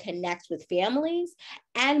how I connect with families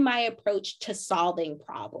and my approach to solving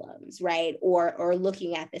problems, right? Or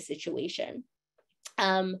looking at the situation.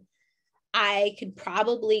 I could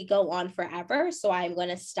probably go on forever, so I'm going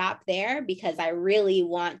to stop there because I really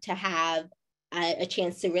want to have a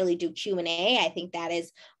chance to really do Q&A. I think that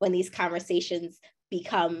is when these conversations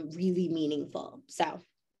become really meaningful. So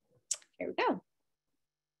here we go.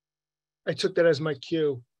 I took that as my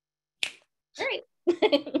cue. Great.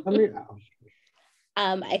 Let me,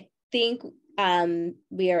 I think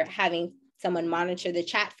we are having someone monitor the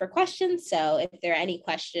chat for questions. So if there are any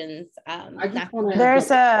questions, I just want to.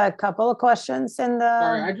 There's a couple of questions in the.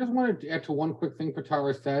 Sorry, I just wanted to add to one quick thing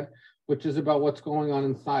Ptahra said, which is about what's going on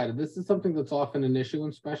inside. This is something that's often an issue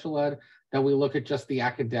in special ed, that we look at just the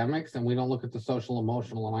academics and we don't look at the social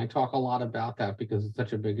emotional. And I talk a lot about that because it's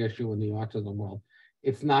such a big issue in the autism world.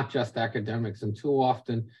 It's not just academics, and too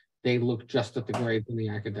often they look just at the grades and the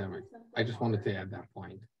academics. I just wanted to add that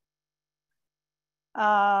point.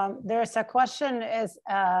 There's a question is,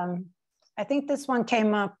 I think this one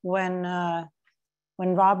came up when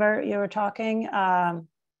Robert, you were talking,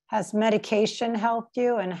 has medication helped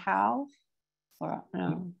you and how? Or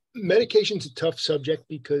no? Medication's a tough subject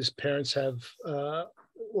because parents have,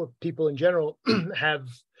 or people in general have,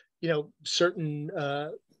 certain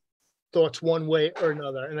thoughts one way or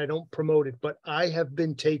another, and I don't promote it, but I have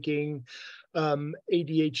been taking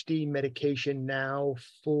ADHD medication now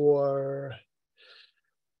for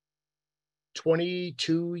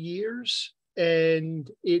 22 years,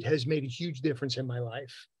 and it has made a huge difference in my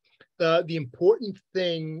life. The important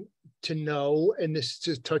thing to know, and this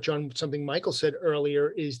to touch on something Michael said earlier,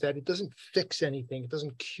 is that it doesn't fix anything. It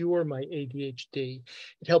doesn't cure my ADHD.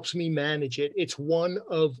 It helps me manage it. It's one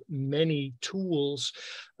of many tools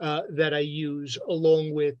that I use,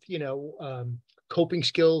 along with, coping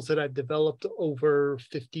skills that I've developed over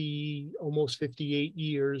almost 58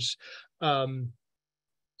 years, a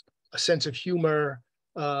sense of humor,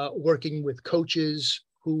 working with coaches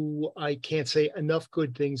who I can't say enough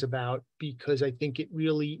good things about, because I think it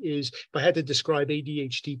really is, if I had to describe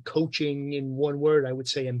ADHD coaching in one word, I would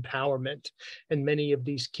say empowerment. And many of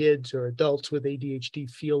these kids or adults with ADHD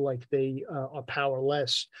feel like they are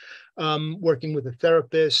powerless. Working with a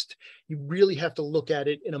therapist, you really have to look at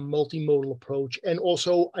it in a multimodal approach. And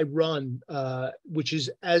also I run, which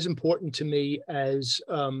is as important to me as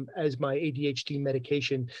my ADHD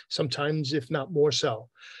medication, sometimes if not more so.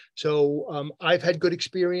 So I've had good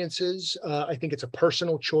experiences. I think it's a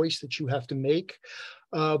personal choice that you have to make,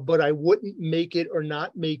 but I wouldn't make it or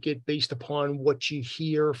not make it based upon what you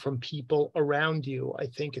hear from people around you. I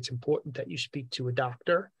think it's important that you speak to a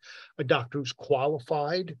doctor who's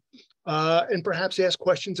qualified, and perhaps ask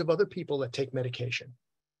questions of other people that take medication.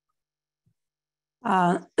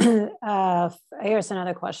 Here's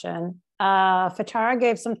another question. Ptahra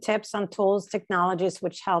gave some tips on tools, technologies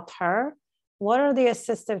which helped her. What are the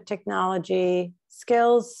assistive technology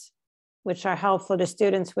skills which are helpful to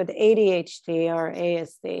students with ADHD or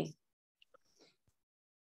ASD?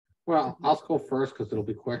 Well, I'll go first because it'll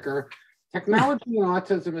be quicker. Technology in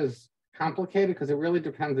autism is complicated because it really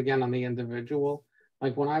depends, again, on the individual.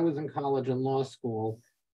 Like when I was in college and law school,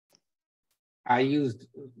 I used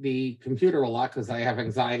the computer a lot because I have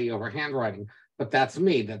anxiety over handwriting. But that's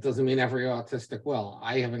me. That doesn't mean every autistic will.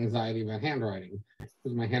 I have anxiety about handwriting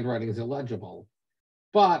because my handwriting is illegible.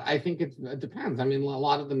 But I think it depends. I mean, a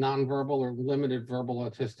lot of the nonverbal or limited verbal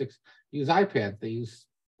autistics use iPads. They use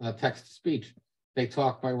text-to-speech. They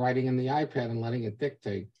talk by writing in the iPad and letting it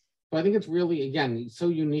dictate. So I think it's really, again, so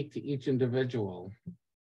unique to each individual.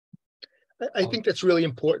 I think that's really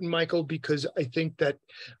important, Michael, because I think that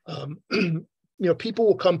people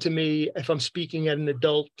will come to me if I'm speaking at an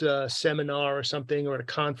adult seminar or something, or at a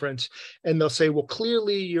conference, and they'll say, well,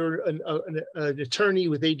 clearly you're an attorney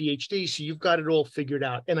with ADHD, so you've got it all figured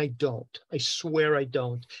out. And I don't. I swear I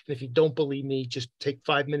don't. And if you don't believe me, just take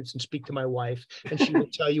 5 minutes and speak to my wife, and she will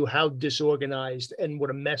tell you how disorganized and what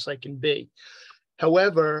a mess I can be.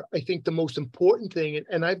 However, I think the most important thing,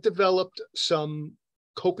 and I've developed some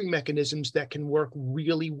coping mechanisms that can work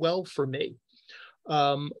really well for me.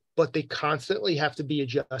 But they constantly have to be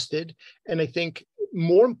adjusted. And I think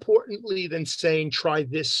more importantly than saying, try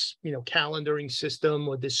this, calendaring system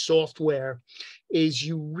or this software, is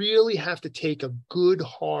you really have to take a good,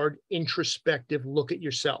 hard, introspective look at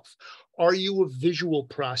yourself. Are you a visual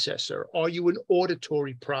processor? Are you an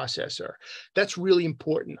auditory processor? That's really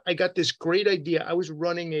important. I got this great idea. I was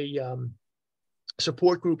running a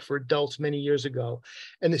support group for adults many years ago.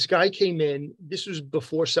 And this guy came in, this was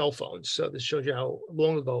before cell phones. So this shows you how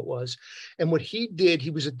long ago it was. And what he did,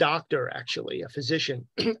 he was a doctor, actually, a physician,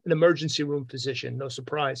 an emergency room physician, no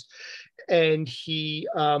surprise. And he,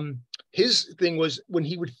 his thing was, when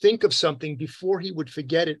he would think of something, before he would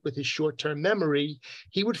forget it with his short-term memory,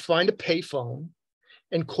 he would find a payphone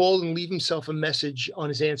and call and leave himself a message on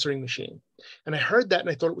his answering machine. And I heard that and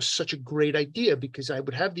I thought it was such a great idea, because I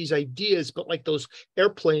would have these ideas, but like those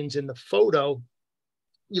airplanes in the photo,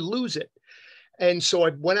 you lose it. And so I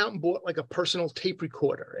went out and bought like a personal tape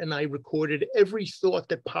recorder, and I recorded every thought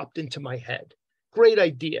that popped into my head. Great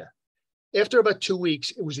idea. After about 2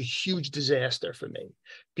 weeks, it was a huge disaster for me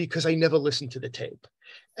because I never listened to the tape.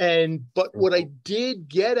 But what I did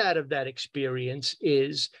get out of that experience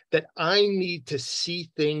is that I need to see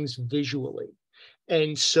things visually.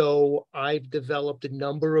 And so I've developed a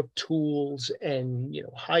number of tools and,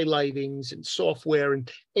 highlightings and software and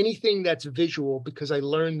anything that's visual, because I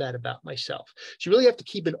learned that about myself. So you really have to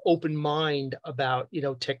keep an open mind about,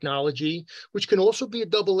 technology, which can also be a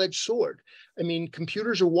double-edged sword. I mean,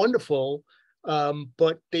 computers are wonderful,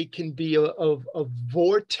 but they can be a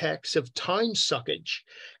vortex of time suckage.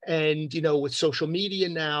 And, with social media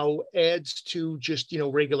now adds to just,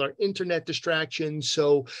 regular internet distractions.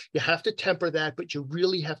 So you have to temper that, but you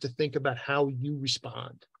really have to think about how you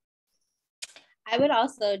respond. I would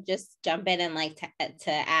also just jump in and like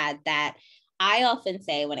to add that I often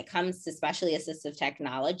say when it comes to especially assistive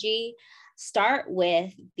technology, start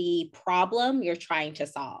with the problem you're trying to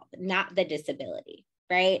solve, not the disability.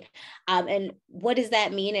 Right? And what does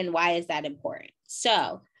that mean and why is that important?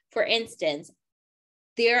 So, for instance,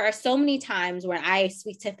 there are so many times when I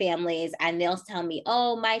speak to families and they'll tell me,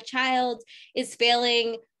 oh, my child is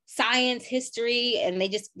failing science, history, and they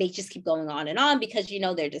just keep going on because,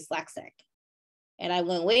 they're dyslexic. And I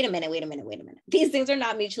went, wait a minute. These things are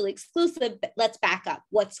not mutually exclusive, but let's back up.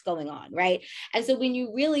 What's going on, right? And so when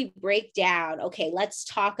you really break down, okay, let's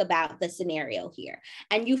talk about the scenario here.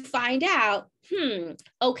 And you find out,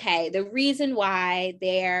 okay, the reason why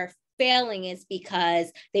they're failing is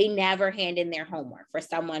because they never hand in their homework. For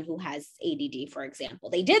someone who has ADD, for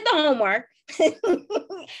example, they did the homework.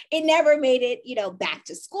 It never made it, back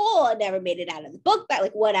to school. It never made it out of the book, but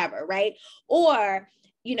like whatever, right? Or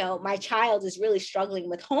my child is really struggling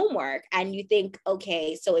with homework and you think,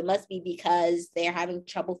 okay, so it must be because they're having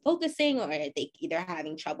trouble focusing or they're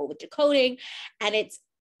having trouble with decoding. And it's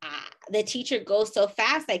the teacher goes so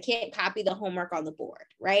fast, I can't copy the homework on the board,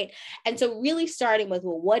 right? And so really starting with,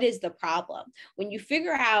 well, what is the problem? When you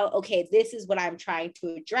figure out, okay, this is what I'm trying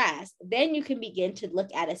to address, then you can begin to look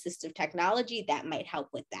at assistive technology that might help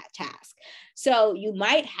with that task. So you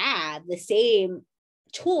might have the same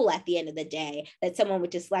tool at the end of the day that someone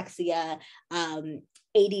with dyslexia,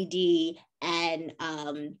 ADD,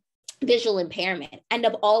 and visual impairment end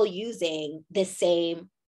up all using the same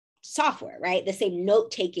software, right? The same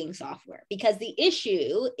note-taking software, because the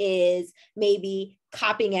issue is maybe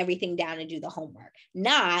copying everything down and do the homework,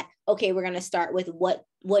 not, okay, we're going to start with what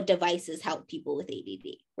devices help people with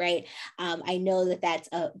ADD, right? I know that that's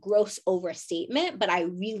a gross overstatement, but I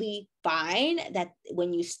really find that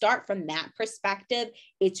when you start from that perspective,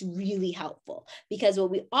 it's really helpful, because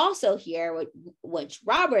what we also hear, what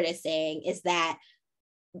Robert is saying, is that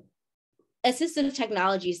assistive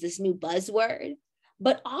technology is this new buzzword,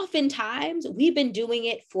 but oftentimes we've been doing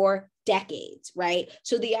it for decades, right?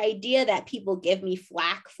 So the idea that people give me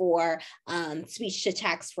flack for speech to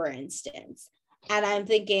text, for instance, and I'm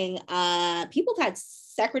thinking, people have had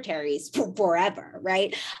secretaries for forever,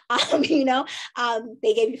 right?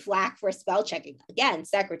 They gave you flack for spell checking, again,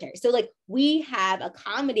 secretary. So like we have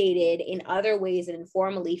accommodated in other ways and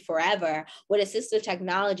informally forever. What assistive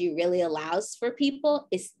technology really allows for people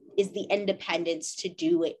is the independence to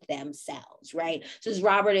do it themselves, right? So as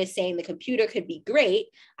Robert is saying, the computer could be great.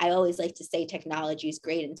 I always like to say technology is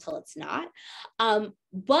great until it's not.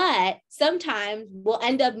 But sometimes we'll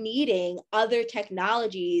end up needing other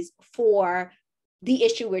technologies for the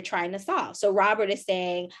issue we're trying to solve. So Robert is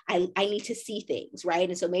saying, I need to see things, right?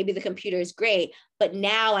 And so maybe the computer is great, but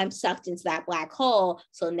now I'm sucked into that black hole.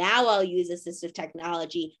 So now I'll use assistive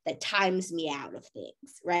technology that times me out of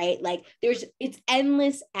things, right? Like it's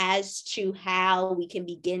endless as to how we can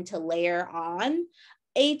begin to layer on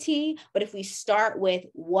AT, but if we start with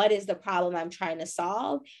what is the problem I'm trying to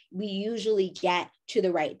solve, we usually get to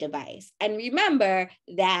the right device. And remember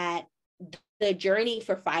that the journey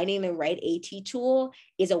for finding the right AT tool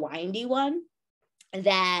is a windy one,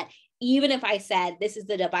 that even if I said, this is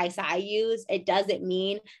the device I use, it doesn't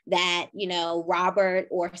mean that, Robert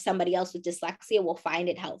or somebody else with dyslexia will find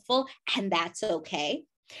it helpful. And that's okay.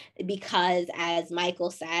 Because as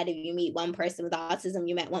Michael said, if you meet one person with autism,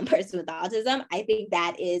 you met one person with autism. I think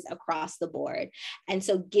that is across the board. And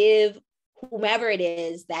so give whomever it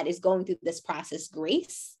is that is going through this process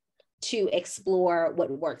grace to explore what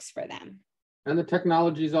works for them. And the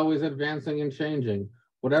technology is always advancing and changing.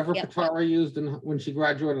 Whatever Yep. Ptahra used when she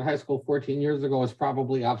graduated high school 14 years ago is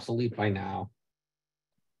probably obsolete by now.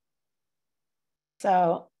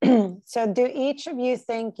 So, so do each of you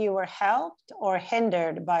think you were helped or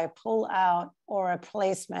hindered by a pull out or a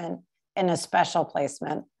placement in a special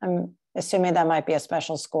placement? assuming that might be a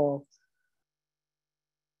special school?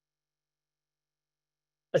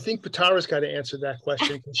 I think Ptahra's got to answer that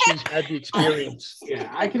question because she's had the experience. Yeah,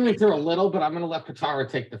 I can answer a little, but I'm going to let Ptahra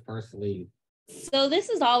take the first lead. So this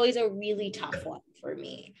is always a really tough one for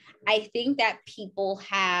me. I think that people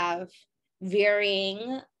have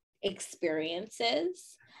varying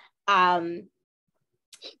experiences.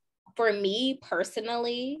 For me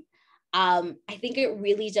personally, I think it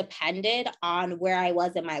really depended on where I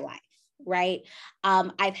was in my life, right?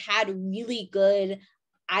 I've had really good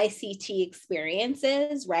ICT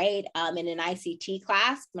experiences, right? In an ICT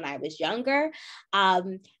class when I was younger.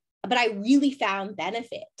 But I really found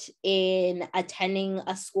benefit in attending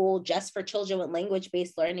a school just for children with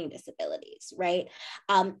language-based learning disabilities, right?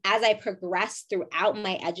 As I progressed throughout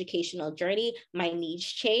my educational journey, my needs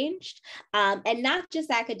changed, and not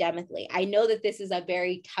just academically. I know that this is a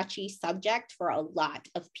very touchy subject for a lot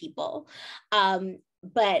of people,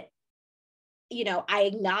 but you know, I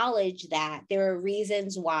acknowledge that there are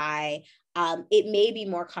reasons why it may be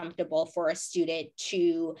more comfortable for a student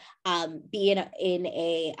to be in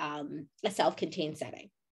a self-contained setting.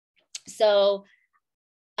 So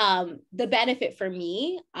the benefit for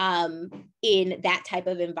me in that type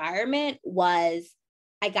of environment was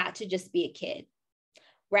I got to just be a kid,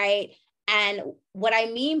 right? And what I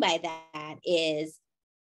mean by that is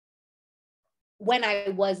when I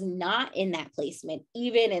was not in that placement,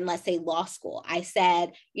 even in, let's say, law school, I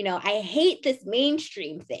said, you know, I hate this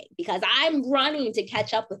mainstream thing because I'm running to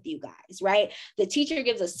catch up with you guys, right? The teacher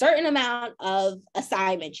gives a certain amount of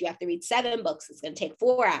assignments. You have to read 7 books. It's going to take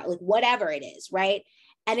 4 hours, like whatever it is, right?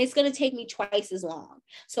 And it's going to take me twice as long.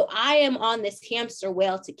 So I am on this hamster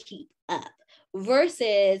wheel to keep up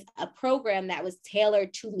versus a program that was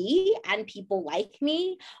tailored to me and people like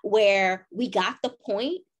me, where we got the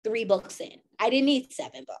point 3 books in. I didn't need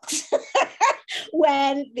 7 books.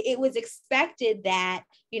 When it was expected that,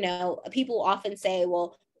 you know, people often say,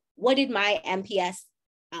 well, what did my MPS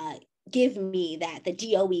give me that the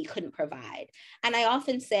DOE couldn't provide? And I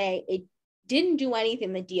often say it didn't do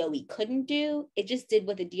anything the DOE couldn't do. It just did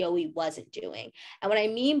what the DOE wasn't doing. And what I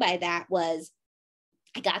mean by that was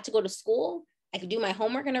I got to go to school. I could do my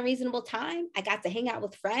homework in a reasonable time. I got to hang out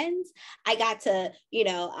with friends. I got to, you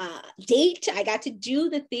know, date. I got to do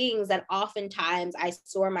the things that oftentimes I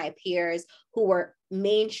saw my peers who were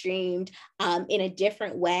mainstreamed in a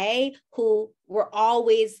different way, who were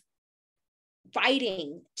always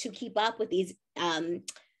fighting to keep up with these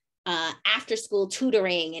after school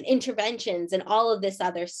tutoring and interventions and all of this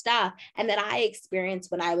other stuff, and that I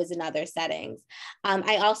experienced when I was in other settings.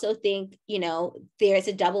 I also think, you know, there's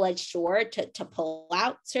a double-edged sword to pull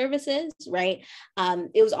out services, right?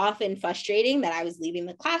 It was often frustrating that I was leaving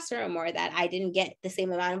the classroom or that I didn't get the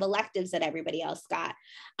same amount of electives that everybody else got.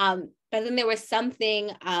 But then there was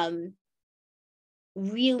something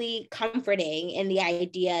really comforting in the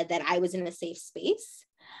idea that I was in a safe space,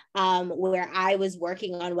 where I was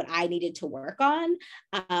working on what I needed to work on.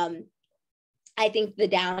 I think the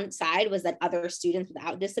downside was that other students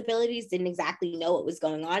without disabilities didn't exactly know what was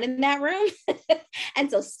going on in that room. And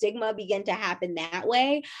so stigma began to happen that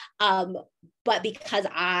way. But because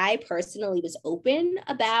I personally was open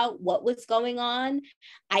about what was going on,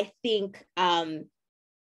 I think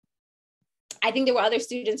there were other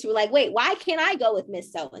students who were like, wait, why can't I go with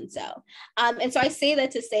Miss So-and-so? And so I say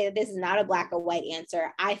that to say that this is not a black or white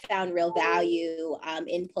answer. I found real value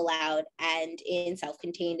in pull-out and in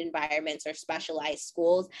self-contained environments or specialized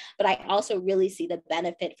schools, but I also really see the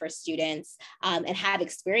benefit for students and have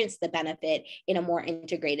experienced the benefit in a more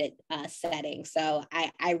integrated setting. So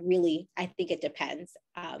I think it depends.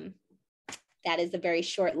 That is a very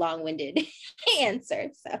short, long-winded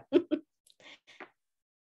answer, so.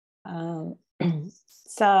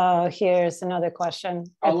 So here's another question.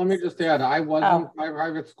 Oh, let me just add, I was in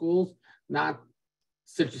private schools, not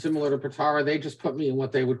similar to Ptahra. They just put me in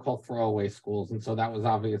what they would call throwaway schools. And so that was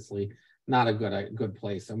obviously not a good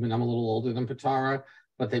place. I mean, I'm a little older than Ptahra,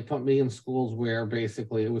 but they put me in schools where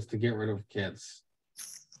basically it was to get rid of kids.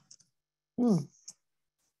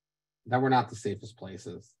 That were not the safest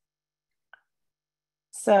places.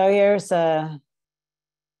 So here's a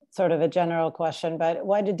sort of a general question, but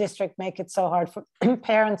why did district make it so hard for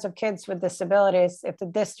parents of kids with disabilities? If the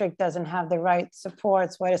district doesn't have the right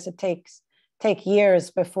supports, why does it take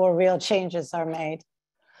years before real changes are made?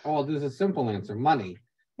 Oh, there's a simple answer: money.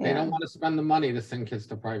 They don't want to spend the money to send kids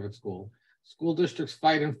to private school. School districts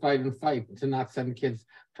fight and fight and fight to not send kids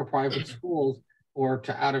to private schools or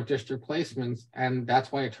to out-of-district placements, and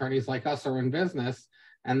that's why attorneys like us are in business.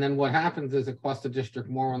 And then what happens is it costs the district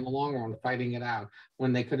more in the long run fighting it out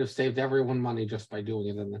when they could have saved everyone money just by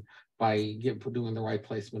doing it by doing the right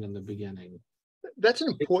placement in the beginning. That's an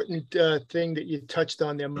important thing that you touched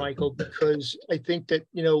on there, Michael, because I think that,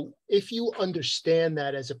 if you understand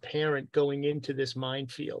that as a parent going into this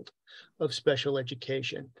minefield of special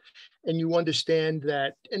education, and you understand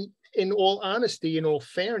that, and in all honesty, in all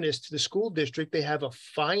fairness to the school district, they have a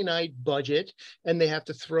finite budget and they have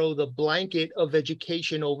to throw the blanket of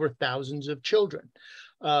education over thousands of children.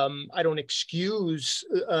 I don't excuse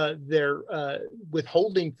their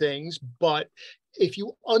withholding things, but if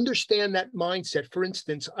you understand that mindset, for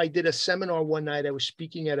instance, I did a seminar one night. I was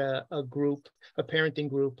speaking at a parenting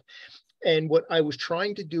group. And what I was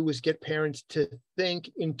trying to do was get parents to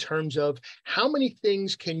think in terms of how many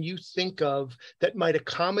things can you think of that might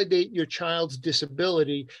accommodate your child's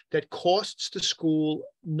disability that costs the school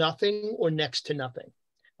nothing or next to nothing.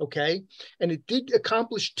 Okay. And it did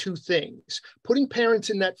accomplish two things. Putting parents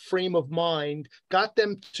in that frame of mind got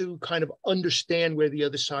them to kind of understand where the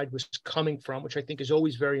other side was coming from, which I think is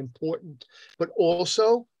always very important. But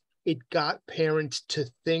also, it got parents to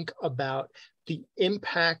think about the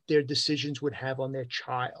impact their decisions would have on their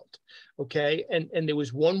child. Okay. And there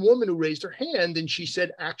was one woman who raised her hand and she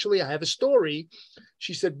said, actually, I have a story.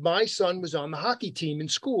 She said, my son was on the hockey team in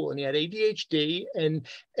school and he had ADHD. And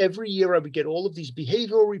every year I would get all of these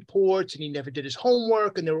behavioral reports and he never did his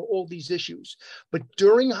homework and there were all these issues. But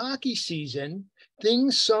during hockey season,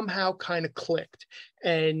 things somehow kind of clicked.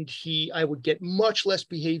 And I would get much less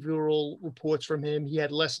behavioral reports from him. He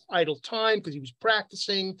had less idle time because he was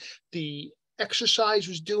practicing. The exercise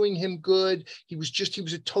was doing him good. He was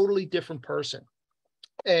a totally different person.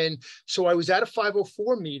 And so I was at a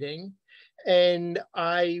 504 meeting and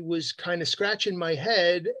I was kind of scratching my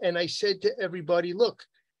head. And I said to everybody, look,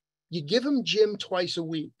 you give him gym twice a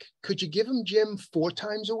week. Could you give him gym 4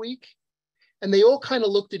 times a week? And they all kind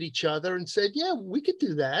of looked at each other and said, yeah, we could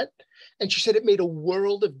do that. And she said, it made a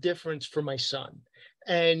world of difference for my son.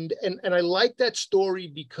 And I like that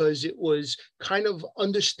story because it was kind of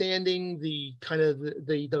understanding the kind of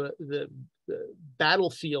the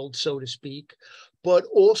battlefield, so to speak, but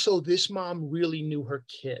also this mom really knew her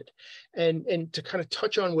kid. And to kind of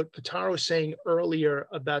touch on what Ptahra was saying earlier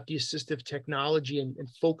about the assistive technology and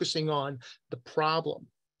focusing on the problem.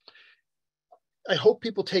 I hope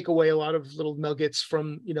people take away a lot of little nuggets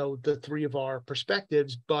from, the three of our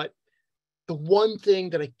perspectives, but the one thing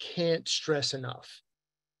that I can't stress enough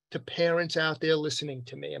to parents out there listening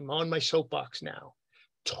to me, I'm on my soapbox now,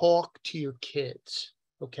 talk to your kids,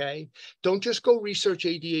 okay? Don't just go research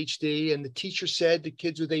ADHD and the teacher said the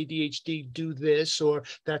kids with ADHD do this, or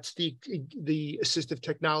that's the assistive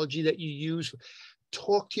technology that you use.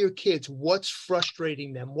 Talk to your kids. What's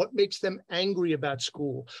frustrating them? What makes them angry about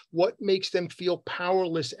school? What makes them feel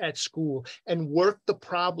powerless at school? And work the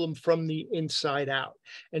problem from the inside out.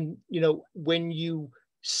 And, when you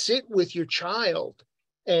sit with your child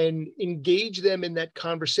and engage them in that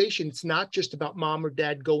conversation, it's not just about mom or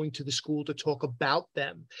dad going to the school to talk about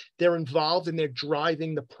them. They're involved and they're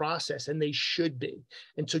driving the process, and they should be.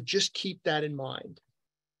 And so just keep that in mind.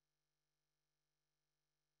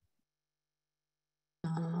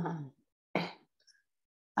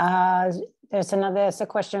 There's a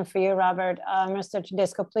question for you, Robert. Mr.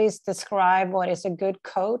 Tudisco, please describe what is a good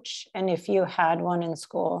coach and if you had one in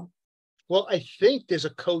school. Well, I think there's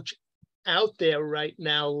a coach out there right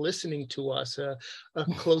now listening to us, a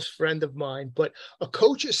close friend of mine, but a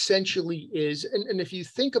coach essentially is, and if you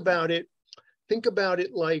think about it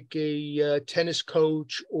like a tennis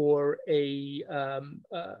coach or a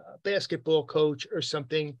basketball coach or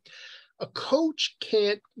something. A coach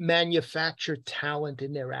can't manufacture talent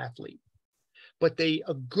in their athlete, but a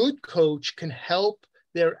good coach can help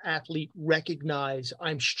their athlete recognize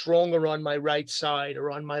I'm stronger on my right side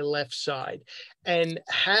or on my left side, and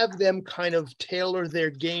have them kind of tailor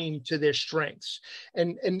their game to their strengths.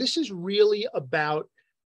 And this is really about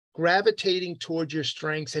gravitating towards your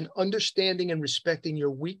strengths and understanding and respecting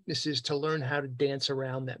your weaknesses to learn how to dance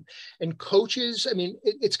around them. And coaches,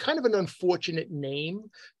 it's kind of an unfortunate name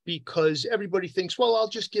because everybody thinks, well, I'll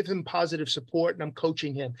just give him positive support and I'm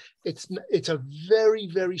coaching him. It's a very,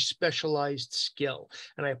 very specialized skill.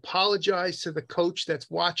 And I apologize to the coach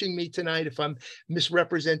that's watching me tonight if I'm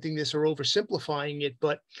misrepresenting this or oversimplifying it,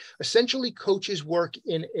 but essentially coaches work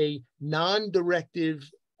in a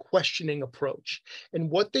non-directive questioning approach. And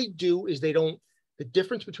what they do is the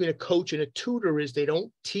difference between a coach and a tutor is they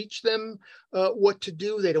don't teach them what to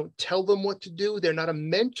do. They don't tell them what to do. They're not a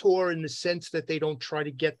mentor in the sense that they don't try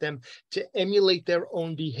to get them to emulate their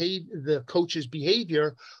own behavior, the coach's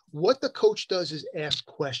behavior. What the coach does is ask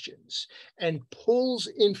questions and pulls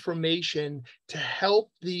information to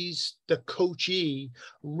help the coachee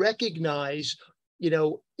recognize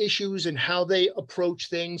issues and how they approach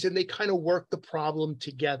things, and they kind of work the problem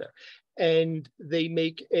together. And they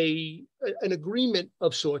make an agreement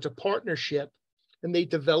of sorts, a partnership, and they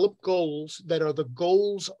develop goals that are the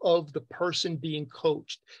goals of the person being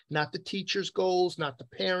coached, not the teacher's goals, not the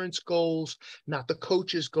parents' goals, not the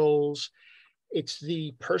coach's goals. It's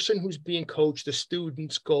the person who's being coached, the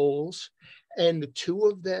student's goals, and the two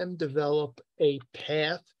of them develop a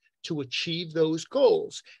path to achieve those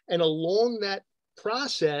goals. And along that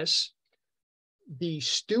process, the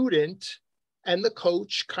student and the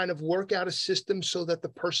coach kind of work out a system so that the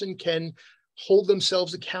person can hold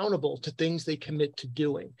themselves accountable to things they commit to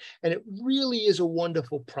doing. And it really is a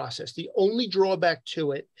wonderful process. The only drawback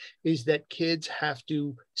to it is that kids have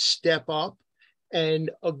to step up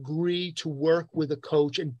and agree to work with a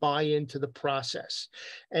coach and buy into the process.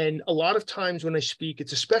 And a lot of times when I speak,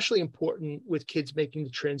 it's especially important with kids making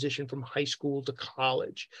the transition from high school to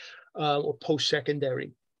college or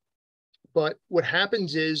post-secondary. But what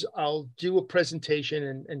happens is I'll do a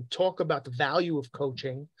presentation and talk about the value of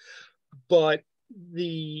coaching. But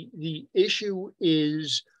the issue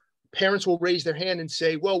is parents will raise their hand and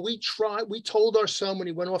say, well, we told our son when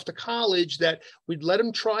he went off to college that we'd let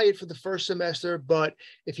him try it for the first semester, but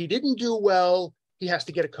if he didn't do well, he has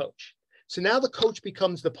to get a coach. So now the coach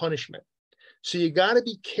becomes the punishment. So you got to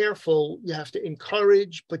be careful. You have to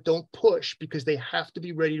encourage, but don't push, because they have to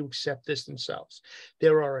be ready to accept this themselves.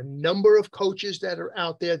 There are a number of coaches that are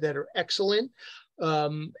out there that are excellent.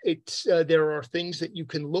 There are things that you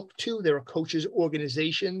can look to. There are coaches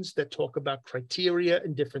organizations that talk about criteria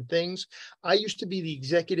and different things. I used to be the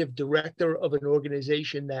executive director of an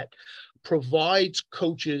organization that provides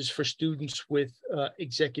coaches for students with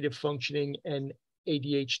executive functioning and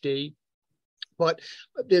ADHD. But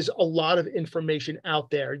there's a lot of information out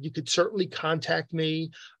there. You could certainly contact me.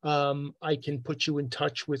 I can put you in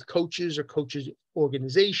touch with coaches or coaches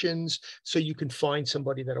organizations so you can find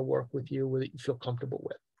somebody that'll work with you that you feel comfortable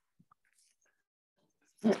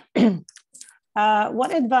with.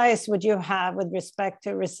 What advice would you have with respect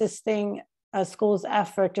to resisting a school's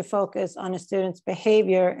effort to focus on a student's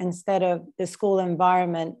behavior instead of the school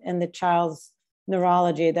environment and the child's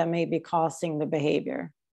neurology that may be causing the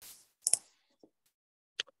behavior?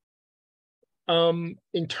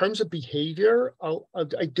 In terms of behavior,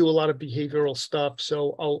 I do a lot of behavioral stuff,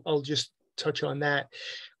 so I'll just touch on that.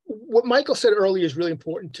 What Michael said earlier is really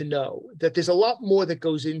important to know, that there's a lot more that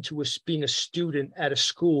goes into being a student at a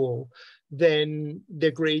school than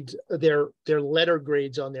their grades, their letter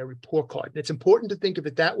grades on their report card. And it's important to think of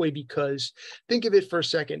it that way, because think of it for a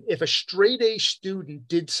second. If a straight A student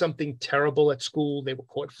did something terrible at school, they were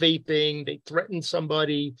caught vaping, they threatened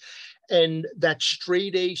somebody, and that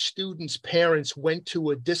straight A student's parents went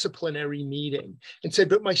to a disciplinary meeting and said,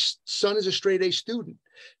 but my son is a straight A student,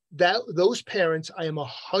 those parents, I am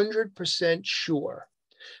 100% sure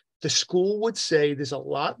the school would say there's a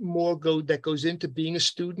lot more that goes into being a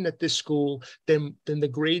student at this school than the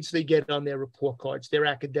grades they get on their report cards, their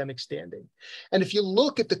academic standing. And if you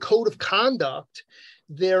look at the code of conduct,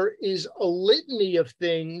 there is a litany of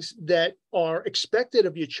things that are expected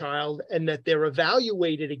of your child and that they're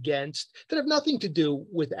evaluated against that have nothing to do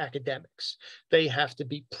with academics. They have to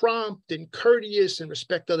be prompt and courteous and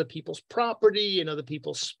respect other people's property and other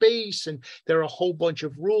people's space. And there are a whole bunch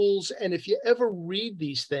of rules. And if you ever read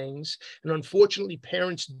these things, and unfortunately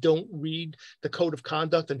parents don't read the code of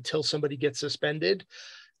conduct until somebody gets suspended,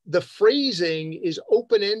 the phrasing is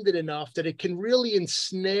open-ended enough that it can really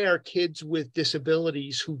ensnare kids with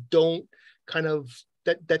disabilities who don't kind of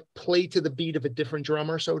that play to the beat of a different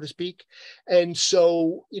drummer, so to speak. And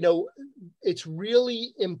so, it's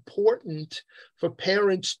really important for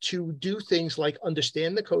parents to do things like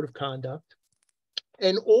understand the code of conduct.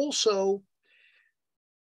 And also,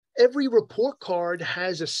 every report card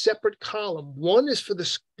has a separate column. One is for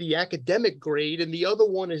the academic grade, and the other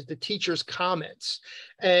one is the teacher's comments.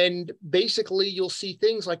 And basically, you'll see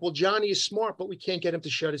things like, well, Johnny is smart, but we can't get him to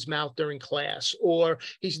shut his mouth during class, or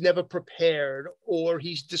he's never prepared, or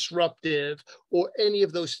he's disruptive, or any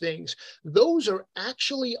of those things. Those are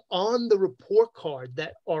actually on the report card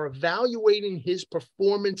that are evaluating his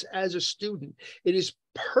performance as a student. It is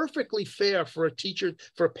perfectly fair for a teacher,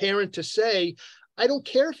 for a parent to say, I don't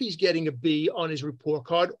care if he's getting a B on his report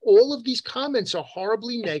card. All of these comments are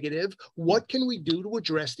horribly negative. What can we do to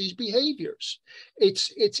address these behaviors?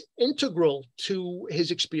 It's integral to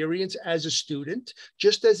his experience as a student,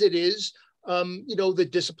 just as it is, the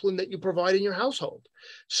discipline that you provide in your household.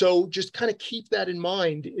 So just kind of keep that in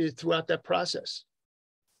mind throughout that process.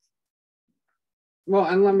 Well,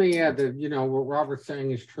 and let me add that, what Robert's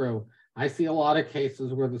saying is true. I see a lot of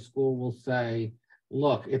cases where the school will say,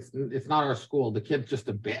 look, it's not our school. The kid's just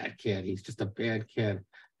a bad kid. He's just a bad kid.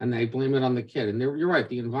 And they blame it on the kid. And you're right,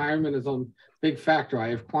 the environment is a big factor. I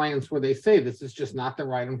have clients where they say this is just not the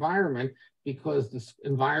right environment because this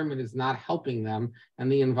environment is not helping them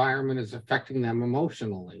and the environment is affecting them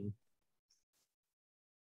emotionally.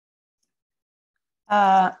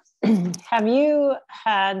 Have you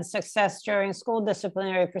had success during school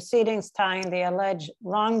disciplinary proceedings tying the alleged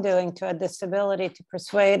wrongdoing to a disability to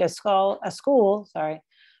persuade a school,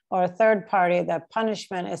 or a third party that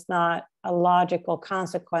punishment is not a logical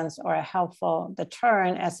consequence or a helpful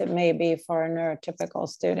deterrent as it may be for a neurotypical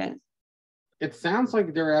student? It sounds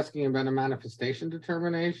like they're asking about a manifestation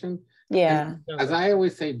determination. Yeah. And as I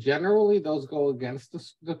always say, generally those go against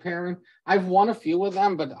the parent. I've won a few of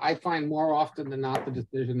them, but I find more often than not the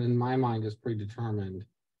decision in my mind is predetermined.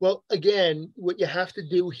 Well, again, what you have to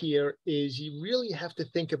do here is you really have to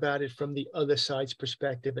think about it from the other side's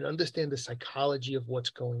perspective and understand the psychology of what's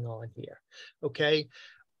going on here, okay?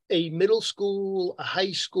 A middle school, a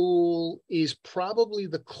high school is probably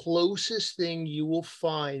the closest thing you will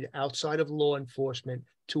find outside of law enforcement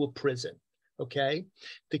to a prison, okay?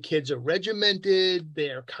 The kids are regimented,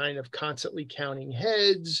 they're kind of constantly counting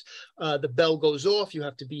heads, the bell goes off, you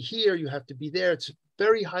have to be here, you have to be there. It's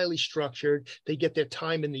very highly structured. They get their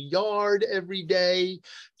time in the yard every day,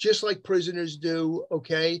 just like prisoners do,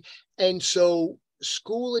 okay? And so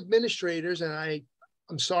school administrators, and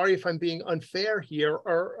I'm sorry if I'm being unfair here,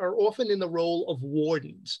 are often in the role of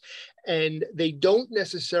wardens, and they don't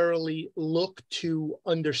necessarily look to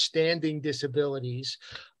understanding disabilities.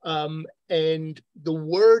 And the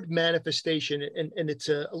word manifestation, and it's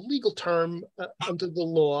a legal term under the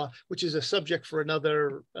law, which is a subject for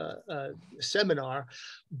another seminar,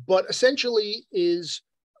 but essentially is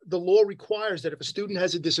the law requires that if a student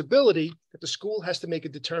has a disability, that the school has to make a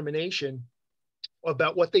determination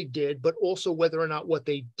about what they did, but also whether or not what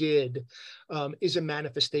they did is a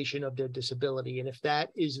manifestation of their disability. And if that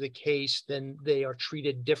is the case, then they are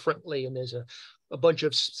treated differently, and there's a bunch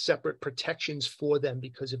of separate protections for them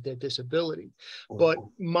because of their disability. But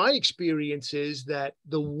my experience is that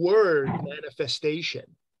the word manifestation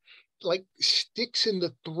like sticks in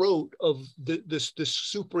the throat of the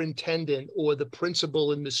superintendent or the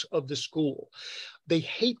principal of the school. They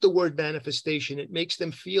hate the word manifestation. It makes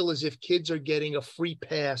them feel as if kids are getting a free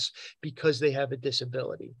pass because they have a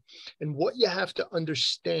disability. And what you have to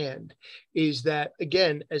understand is that,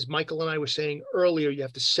 again, as Michael and I were saying earlier, you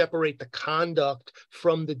have to separate the conduct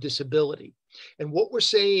from the disability. And what we're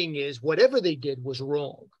saying is whatever they did was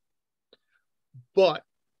wrong. But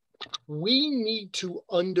we need to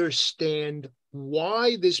understand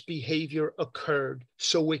why this behavior occurred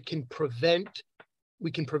so we can prevent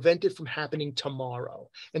it from happening tomorrow.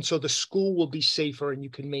 And so the school will be safer and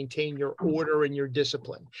you can maintain your order and your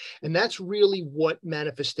discipline. And that's really what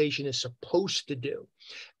manifestation is supposed to do.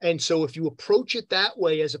 And so if you approach it that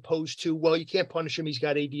way, as opposed to, well, you can't punish him, he's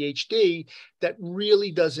got ADHD, that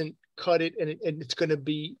really doesn't cut it, and it's going to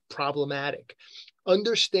be problematic.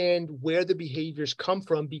 Understand where the behaviors come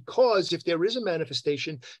from, because if there is a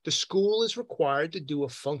manifestation, the school is required to do a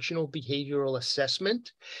functional behavioral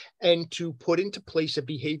assessment and to put into place a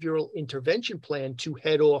behavioral intervention plan to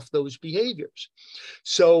head off those behaviors.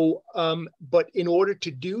 So, but in order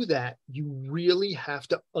to do that, you really have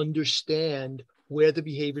to understand where the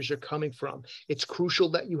behaviors are coming from. It's crucial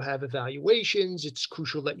that you have evaluations. It's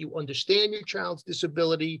crucial that you understand your child's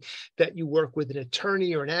disability, that you work with an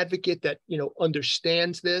attorney or an advocate that,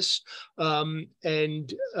 understands this.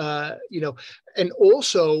 And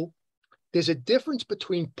also there's a difference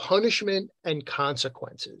between punishment and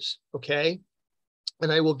consequences, okay?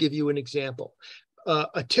 And I will give you an example.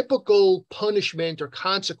 A typical punishment or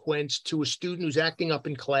consequence to a student who's acting up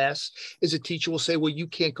in class is a teacher will say, well, you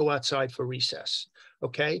can't go outside for recess,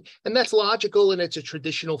 okay? And that's logical, and it's a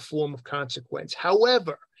traditional form of consequence.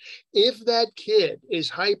 However, if that kid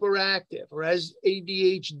is hyperactive or has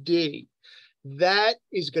ADHD, that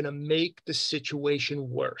is going to make the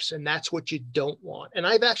situation worse. And that's what you don't want. And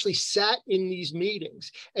I've actually sat in these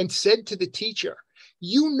meetings and said to the teacher,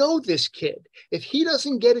 you know this kid, if he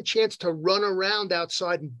doesn't get a chance to run around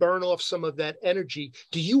outside and burn off some of that energy,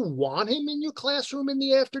 do you want him in your classroom in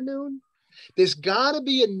the afternoon? There's got to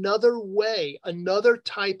be another way, another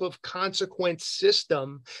type of consequence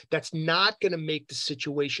system that's not going to make the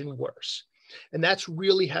situation worse. And that's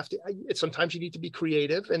really sometimes you need to be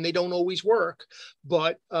creative, and they don't always work,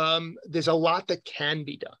 but there's a lot that can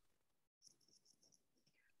be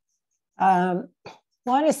done.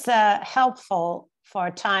 What is helpful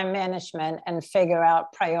for time management and figure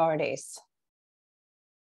out priorities?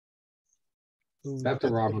 That's a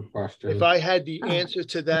Robert question. If I had the answer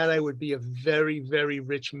to that, I would be a very, very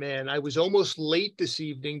rich man. I was almost late this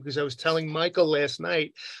evening because I was telling Michael last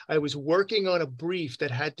night, I was working on a brief that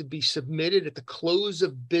had to be submitted at the close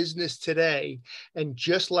of business today. And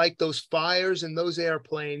just like those fires and those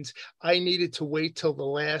airplanes, I needed to wait till the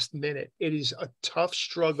last minute. It is a tough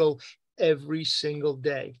struggle every single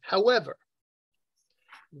day. However,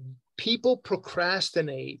 people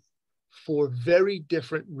procrastinate for very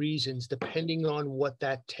different reasons, depending on what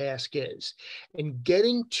that task is. And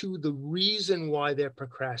getting to the reason why they're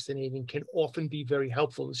procrastinating can often be very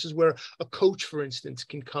helpful. This is where a coach, for instance,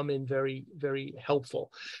 can come in very, very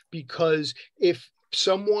helpful. Because if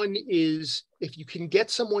you can get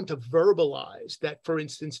someone to verbalize that, for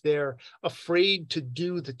instance, they're afraid to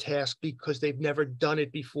do the task because they've never done it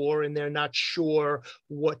before and they're not sure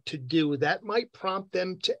what to do, that might prompt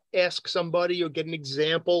them to ask somebody or get an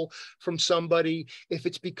example from somebody. If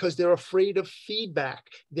it's because they're afraid of feedback,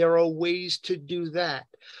 there are ways to do that.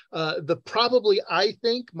 I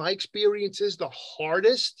think my experience is the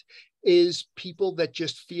hardest is people that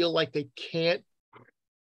just feel like they can't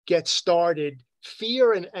get started.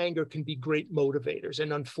 Fear and anger can be great motivators.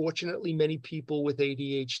 And unfortunately, many people with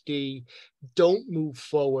ADHD don't move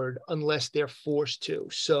forward unless they're forced to.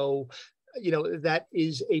 So, that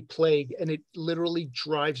is a plague, and it literally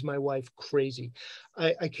drives my wife crazy.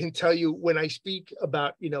 I can tell you, when I speak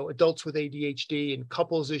about, adults with ADHD and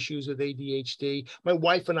couples issues with ADHD, my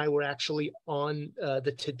wife and I were actually on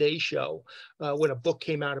the Today Show when a book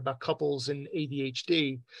came out about couples and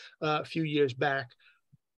ADHD a few years back.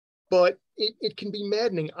 But it can be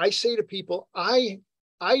maddening. I say to people, I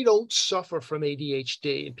don't suffer from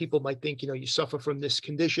ADHD. And people might think, you suffer from this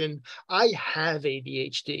condition. I have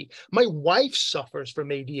ADHD. My wife suffers from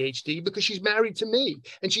ADHD because she's married to me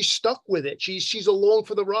and she's stuck with it. She's along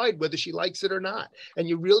for the ride, whether she likes it or not. And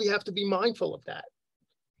you really have to be mindful of that.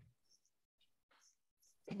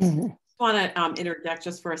 I want to interject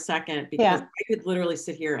just for a second, because I could literally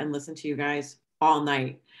sit here and listen to you guys all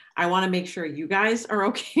night. I want to make sure you guys are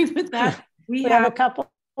okay with that. We have a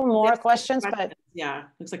couple more questions, but yeah,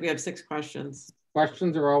 looks like we have 6 questions.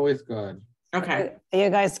 Questions are always good. Okay. Are you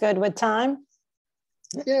guys good with time?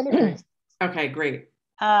 Yeah, I'm okay. Okay, great.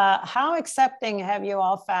 How accepting have you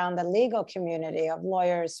all found the legal community of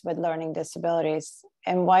lawyers with learning disabilities?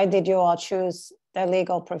 And why did you all choose the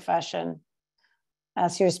legal profession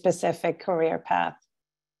as your specific career path?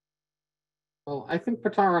 Well, I think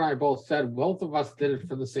Ptahra and I both said both of us did it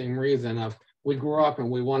for the same reason of we grew up and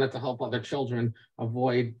we wanted to help other children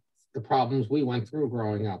avoid the problems we went through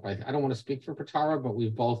growing up. I don't want to speak for Ptahra, but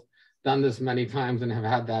we've both done this many times and have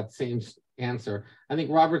had that same answer. I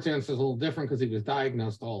think Robert's answer is a little different because he was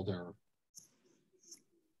diagnosed older.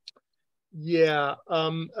 Yeah,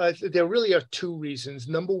 there really are 2 reasons.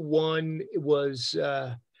 Number one, it was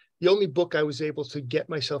the only book I was able to get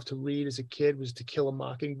myself to read as a kid was To Kill a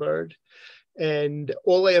Mockingbird. And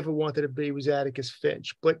all I ever wanted to be was Atticus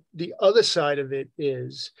Finch. But the other side of it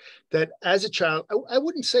is that as a child, I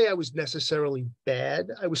wouldn't say I was necessarily bad.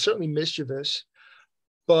 I was certainly mischievous,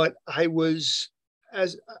 but I was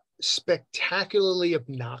as spectacularly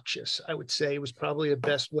obnoxious, I would say, was probably the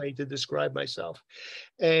best way to describe myself.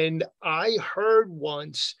 And I heard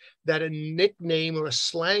once that a nickname or a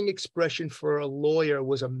slang expression for a lawyer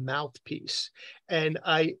was a mouthpiece. And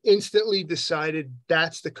I instantly decided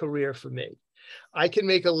that's the career for me. I can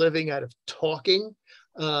make a living out of talking,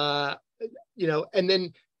 and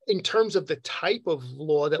then in terms of the type of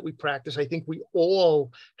law that we practice, I think we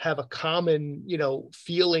all have a common,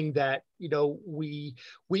 feeling that, we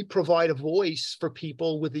provide a voice for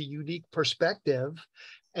people with a unique perspective.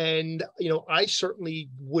 And, I certainly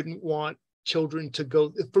wouldn't want children to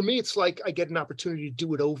go. For me, it's like I get an opportunity to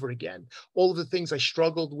do it over again. All of the things I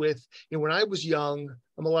struggled with, when I was young,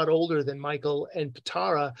 I'm a lot older than Michael and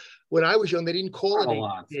Ptahra. When I was young, they didn't call it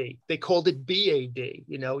ADD. They called it BAD.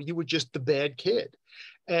 You were just the bad kid.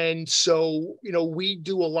 And so, we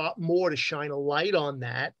do a lot more to shine a light on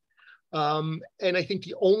that. And I think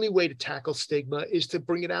the only way to tackle stigma is to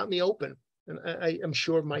bring it out in the open. And I'm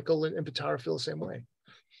sure Michael and Ptahra feel the same way.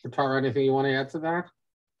 Ptahra, anything you want to add to that?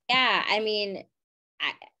 Yeah, I mean,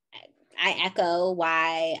 I echo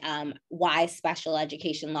why special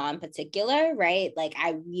education law in particular, right? Like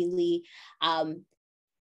I really,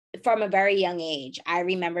 from a very young age, I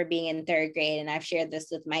remember being in 3rd grade, and I've shared this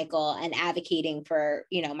with Michael, and advocating for,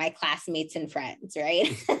 my classmates and friends,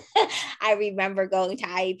 right? I remember going to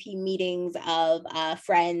IEP meetings of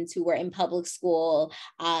friends who were in public school,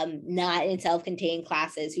 not in self-contained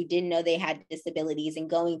classes, who didn't know they had disabilities, and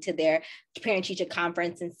going to their parent-teacher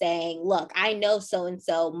conference and saying, look, I know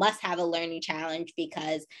so-and-so must have a learning challenge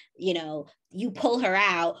because, you know, you pull her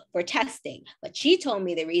out for testing. But she told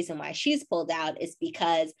me the reason why she's pulled out is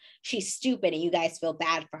because she's stupid and you guys feel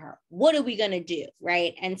bad for her. What are we going to do?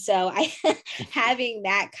 Right. And so having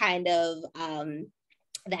that kind of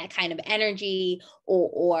energy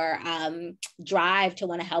or drive to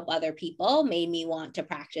want to help other people made me want to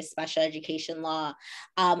practice special education law.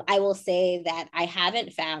 I will say that I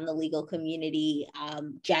haven't found the legal community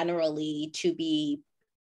generally to be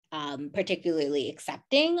particularly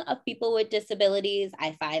accepting of people with disabilities.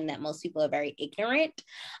 I find that most people are very ignorant.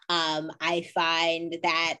 I find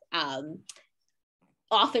that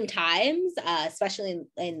oftentimes, especially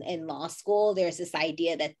in law school, there's this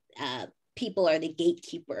idea that people are the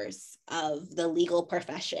gatekeepers of the legal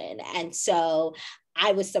profession. And so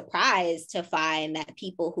I was surprised to find that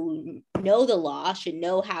people who know the law, should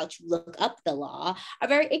know how to look up the law, are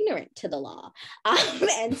very ignorant to the law.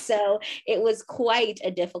 And so it was quite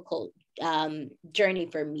a difficult journey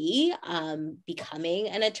for me, becoming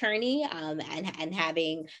an attorney and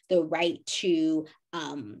having the right to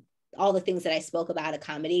all the things that I spoke about,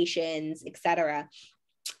 accommodations, et cetera.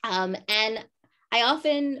 And I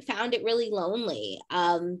often found it really lonely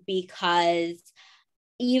because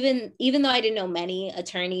even though I didn't know many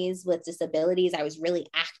attorneys with disabilities, I was really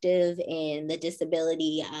active in the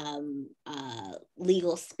disability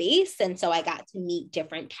legal space. And so I got to meet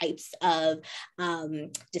different types of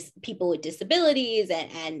people with disabilities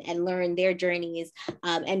and learn their journeys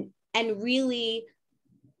and really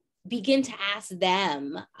begin to ask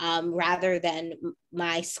them rather than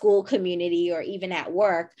my school community or even at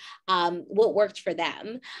work, what worked for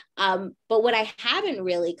them. But what I haven't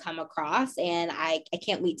really come across, and I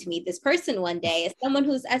can't wait to meet this person one day, is someone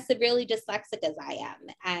who's as severely dyslexic as I am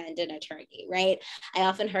and an attorney, right? I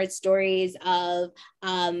often heard stories of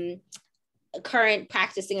current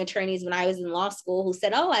practicing attorneys when I was in law school who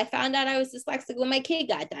said, oh, I found out I was dyslexic when my kid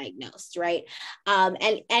got diagnosed, right?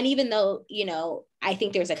 And even though, you know, I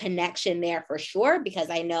think there's a connection there for sure, because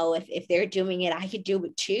I know if they're doing it, I could do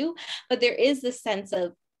it too. But there is this sense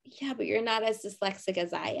of, yeah, but you're not as dyslexic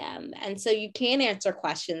as I am. And so you can answer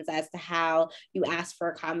questions as to how you ask for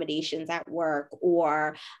accommodations at work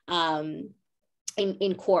or in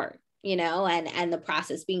court, you know, and the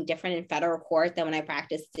process being different in federal court than when I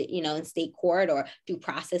practiced, you know, in state court or due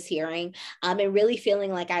process hearing, and really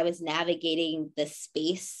feeling like I was navigating the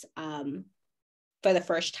space for the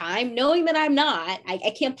first time, knowing that I'm not,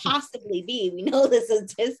 I can't possibly be, we know the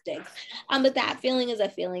statistics, but that feeling is a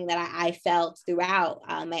feeling that I felt throughout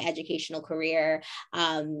my educational career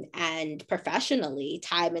and professionally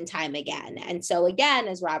time and time again. And so again,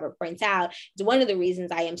 as Robert points out, it's one of the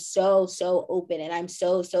reasons I am so open and I'm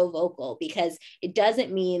so vocal, because it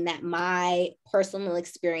doesn't mean that my personal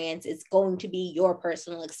experience is going to be your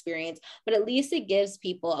personal experience, but at least it gives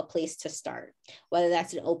people a place to start, whether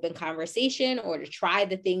that's an open conversation or to try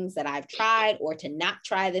the things that I've tried or to not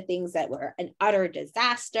try the things that were an utter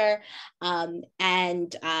disaster.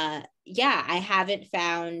 Yeah, I haven't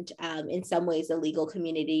found in some ways the legal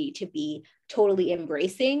community to be totally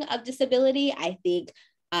embracing of disability. I think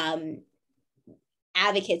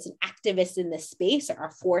advocates and activists in this space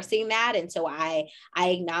are forcing that. And so I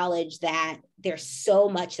acknowledge that there's so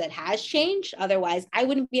much that has changed. Otherwise, I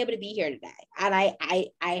wouldn't be able to be here today. And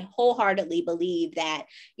I wholeheartedly believe that,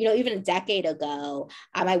 you know, even a decade ago,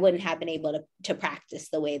 I wouldn't have been able to practice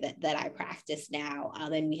the way that I practice now.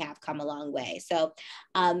 And we have come a long way. So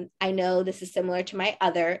I know this is similar to my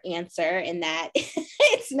other answer in that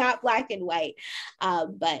it's not black and white,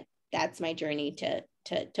 but that's my journey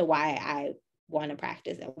to why I want to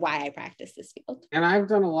practice and why I practice this field. And I've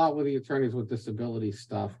done a lot with the attorneys with disability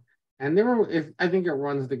stuff. And I think it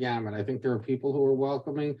runs the gamut. I think there are people who are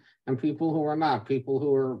welcoming and people who are not, people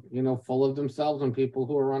who are, you know, full of themselves and people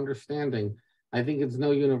who are understanding. I think it's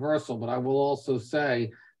no universal, but I will also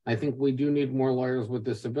say, I think we do need more lawyers with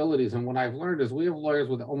disabilities. And what I've learned is we have lawyers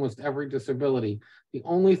with almost every disability. The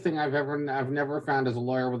only thing I've never found is a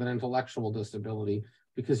lawyer with an intellectual disability,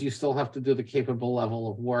 because you still have to do the capable level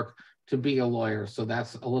of work to be a lawyer. So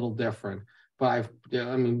that's a little different. But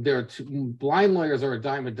I mean, there are blind lawyers are a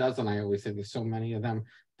dime a dozen. I always say there's so many of them.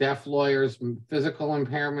 Deaf lawyers, physical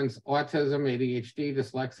impairments, autism, ADHD,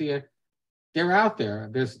 dyslexia, they're out there.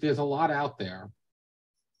 There's a lot out there.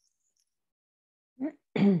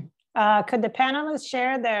 Could the panelists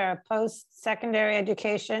share their post-secondary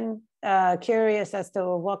education? Curious as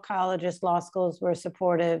to what colleges, law schools were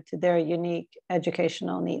supportive to their unique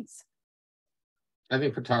educational needs. I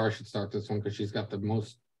think Ptahra should start this one because she's got the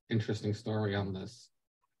most interesting story on this.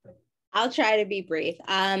 I'll try to be brief.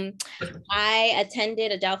 I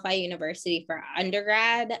attended Adelphi University for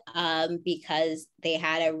undergrad because they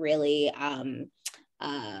had a really, I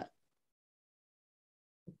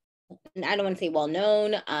don't want to say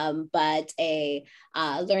well-known, but a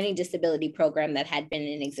learning disability program that had been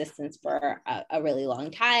in existence for a really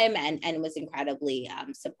long time and was incredibly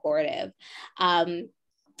supportive. I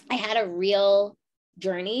had a real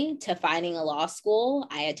journey to finding a law school.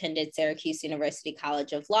 I attended Syracuse University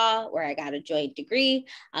College of Law, where I got a joint degree.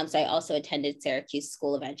 So I also attended Syracuse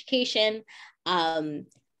School of Education.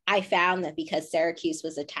 I found that because Syracuse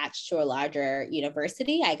was attached to a larger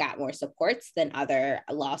university, I got more supports than other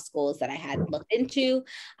law schools that I had looked into.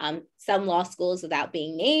 Some law schools, without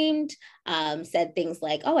being named, said things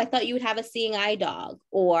like, "Oh, I thought you would have a seeing eye dog,"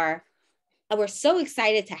 or "We're so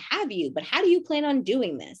excited to have you, but how do you plan on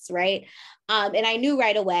doing this?" Right? And I knew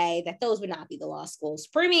right away that those would not be the law schools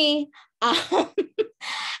for me. So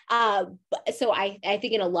I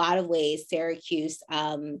think in a lot of ways, Syracuse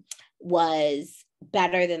was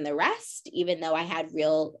better than the rest, even though I had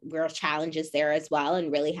real challenges there as well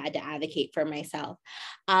and really had to advocate for myself.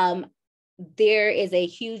 There is a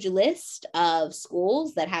huge list of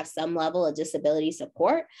schools that have some level of disability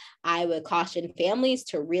support. I would caution families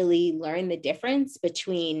to really learn the difference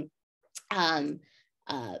between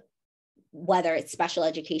whether it's special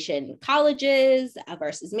education colleges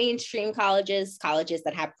versus mainstream colleges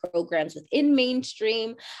that have programs within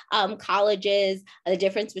mainstream colleges, the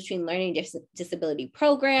difference between learning disability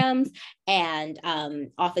programs and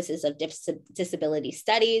offices of disability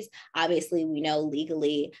studies. Obviously, we know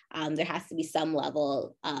legally there has to be some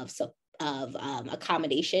level of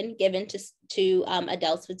accommodation given to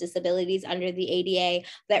adults with disabilities under the ADA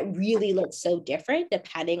that really looks so different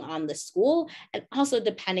depending on the school and also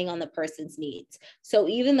depending on the person's needs. So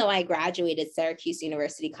even though I graduated Syracuse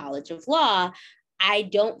University College of Law, I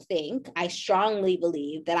strongly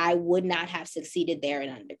believe that I would not have succeeded there in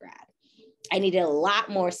undergrad. I needed a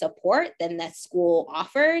lot more support than that school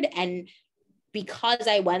offered. And because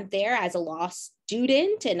I went there as a law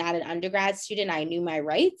student and not an undergrad student, I knew my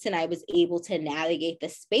rights and I was able to navigate the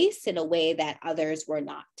space in a way that others were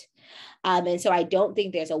not. And so I don't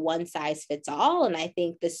think there's a one size fits all. And I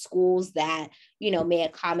think the schools that, may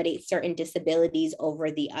accommodate certain disabilities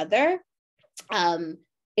over the other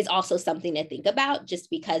is also something to think about. Just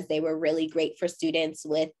because they were really great for students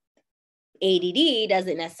with ADD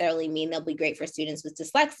doesn't necessarily mean they'll be great for students with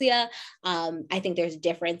dyslexia. I think there's a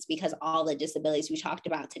difference because all the disabilities we talked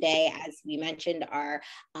about today, as we mentioned, are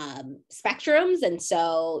spectrums. And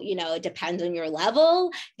so, it depends on your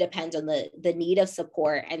level, depends on the need of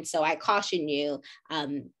support. And so I caution you,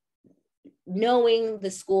 knowing the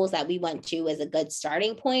schools that we went to is a good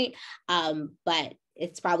starting point, but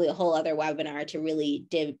it's probably a whole other webinar to really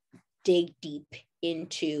dig deep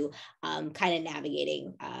into kind of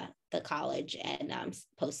navigating the college and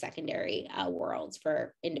post-secondary worlds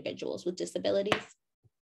for individuals with disabilities.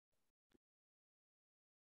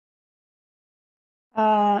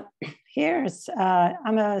 I'm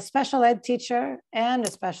a special ed teacher and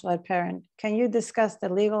a special ed parent. Can you discuss the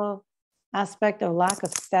legal aspect of lack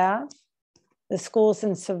of staff? The school's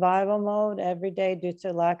in survival mode every day due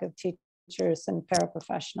to lack of teachers and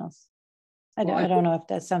paraprofessionals. I don't know if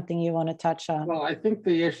that's something you want to touch on. Well, I think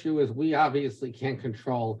the issue is we obviously can't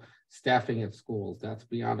control staffing at schools. That's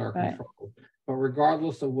beyond our control. But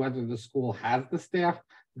regardless of whether the school has the staff,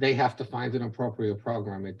 they have to find an appropriate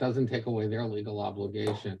program. It doesn't take away their legal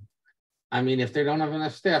obligation. I mean, if they don't have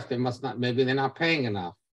enough staff, they must not, maybe they're not paying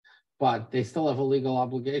enough, but they still have a legal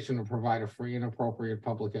obligation to provide a free and appropriate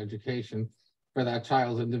public education for that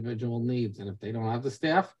child's individual needs. And if they don't have the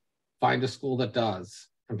staff, find a school that does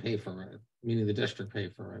and pay for it, meaning the district pay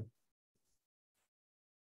for it.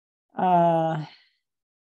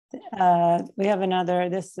 We have another,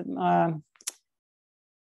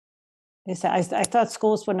 I thought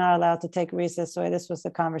schools were not allowed to take recess, so this was a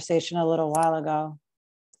conversation a little while ago.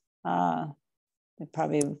 I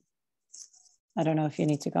don't know if you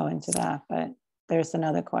need to go into that, but there's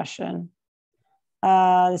another question.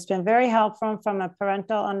 It's been very helpful from a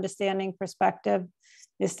parental understanding perspective.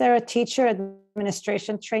 Is there a teacher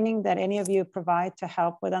administration training that any of you provide to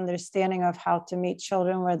help with understanding of how to meet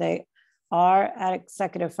children where they are at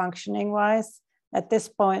executive functioning wise? At this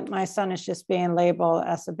point, my son is just being labeled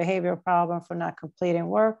as a behavioral problem for not completing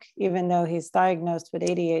work, even though he's diagnosed with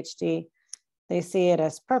ADHD. They see it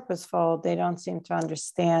as purposeful. They don't seem to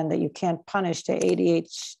understand that you can't punish the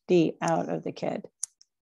ADHD out of the kid.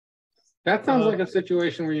 That sounds like a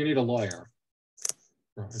situation where you need a lawyer.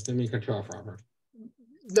 Didn't mean to cut you off, Robert.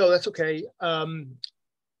 No, that's okay. I'm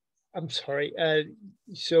sorry.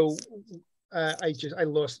 So I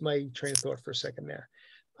lost my train of thought for a second there.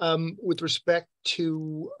 With respect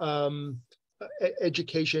to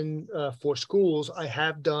education for schools, I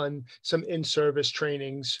have done some in-service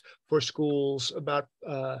trainings for schools about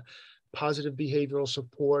positive behavioral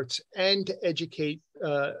supports and to educate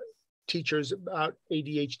teachers about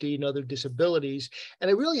ADHD and other disabilities. And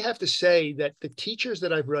I really have to say that the teachers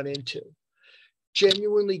that I've run into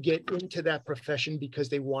genuinely get into that profession because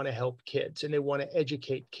they want to help kids and they want to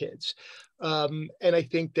educate kids. And I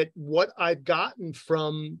think that what I've gotten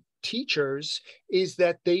from teachers is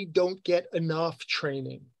that they don't get enough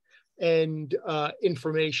training and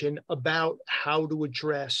information about how to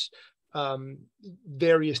address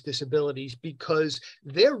various disabilities, because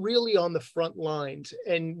they're really on the front lines.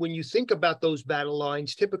 And when you think about those battle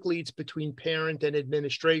lines, typically it's between parent and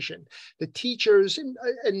administration. The teachers, and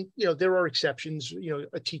you know, there are exceptions. You know,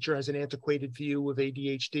 a teacher has an antiquated view of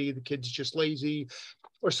ADHD, the kid's just lazy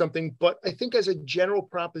or something. But I think as a general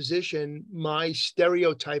proposition, my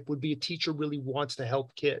stereotype would be a teacher really wants to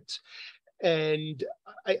help kids. And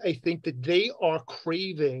I think that they are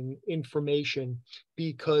craving information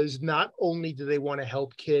because not only do they want to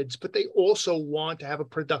help kids, but they also want to have a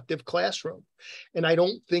productive classroom. And I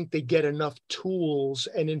don't think they get enough tools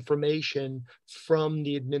and information from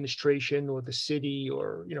the administration or the city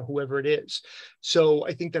or, you know, whoever it is. So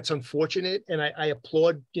I think that's unfortunate. And I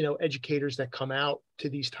applaud, you know, educators that come out to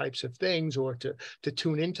these types of things or to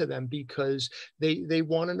tune into them because they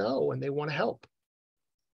want to know and they want to help.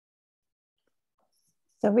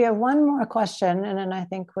 So we have one more question, and then I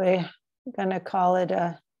think we're going to call it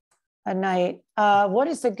a night. What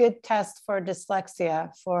is a good test for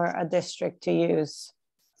dyslexia for a district to use?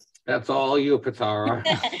 That's all you, Ptahra.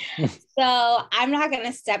 So I'm not going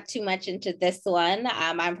to step too much into this one.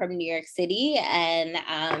 I'm from New York City, and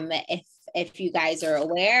if you guys are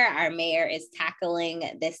aware, our mayor is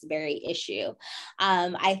tackling this very issue.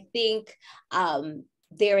 I think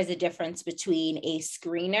there is a difference between a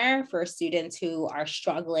screener for students who are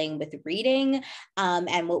struggling with reading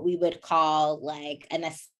and what we would call like an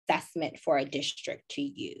assessment for a district to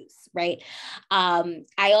use, right?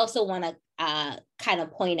 I also want to kind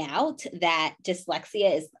of point out that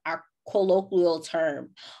dyslexia is our colloquial term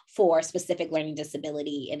for specific learning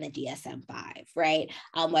disability in the DSM-5, right?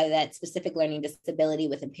 Whether that's specific learning disability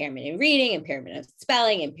with impairment in reading, impairment of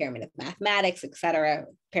spelling, impairment of mathematics, et cetera,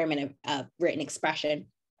 impairment of written expression.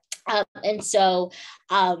 And so,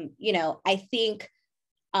 you know, I think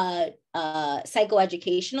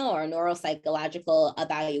psychoeducational or neuropsychological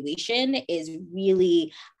evaluation is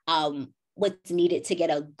really what's needed to get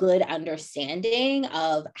a good understanding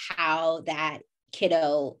of how that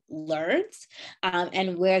kiddo learns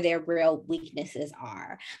and where their real weaknesses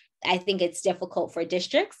are. I think it's difficult for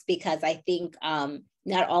districts because I think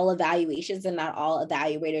not all evaluations and not all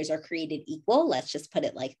evaluators are created equal. Let's just put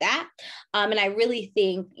it like that. And I really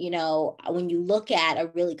think, you know, when you look at a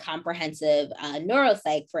really comprehensive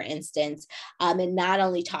neuropsych, for instance, it not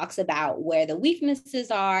only talks about where the weaknesses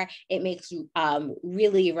are, it makes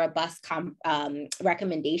really robust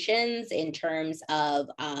recommendations in terms of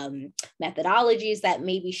methodologies that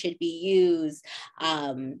maybe should be used,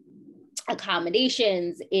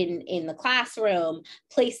 accommodations in the classroom,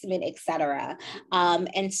 placement, et cetera.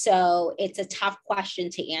 And so it's a tough question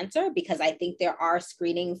to answer because I think there are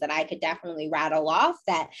screenings that I could definitely rattle off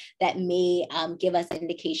that may give us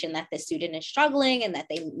indication that the student is struggling and that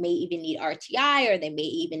they may even need RTI or they may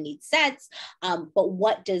even need sets. But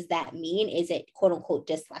what does that mean? Is it quote unquote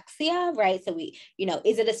dyslexia, right? So we, you know,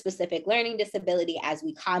 is it a specific learning disability as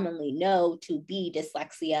we commonly know to be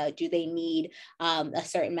dyslexia? Do they need a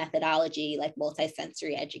certain methodology like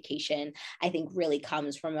multisensory education? I think really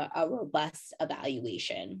comes from a robust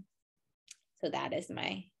evaluation. So that is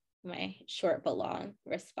my short but long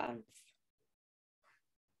response.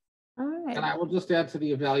 All right. And I will just add to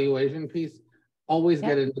the evaluation piece, always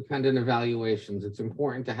get independent evaluations. It's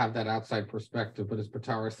important to have that outside perspective, but as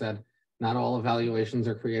Ptahra said, not all evaluations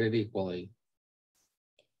are created equally.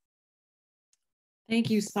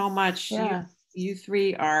 Thank you so much. Yeah. You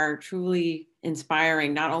three are truly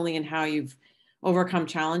inspiring, not only in how you've overcome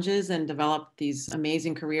challenges and developed these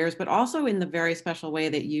amazing careers, but also in the very special way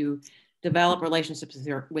that you develop relationships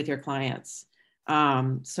with your clients.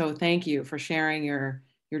 So thank you for sharing your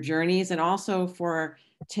journeys and also for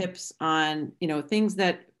tips on, you know, things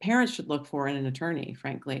that parents should look for in an attorney,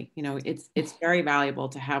 frankly. You know, it's very valuable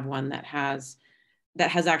to have one that has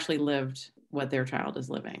actually lived what their child is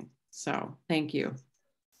living. So thank you.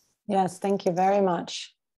 Yes, thank you very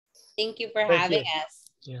much. Thank you for having us.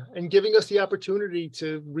 Yeah, and giving us the opportunity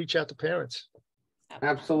to reach out to parents.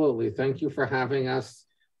 Absolutely. Thank you for having us.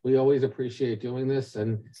 We always appreciate doing this.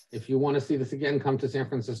 And if you want to see this again, come to San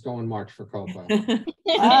Francisco in March for Coco.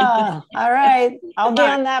 Oh, all right. I'll be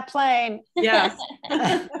on that plane. Yes.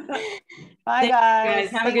 Bye, guys.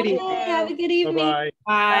 Have a good evening. Have a good evening. Bye-bye.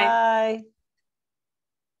 Bye. Bye.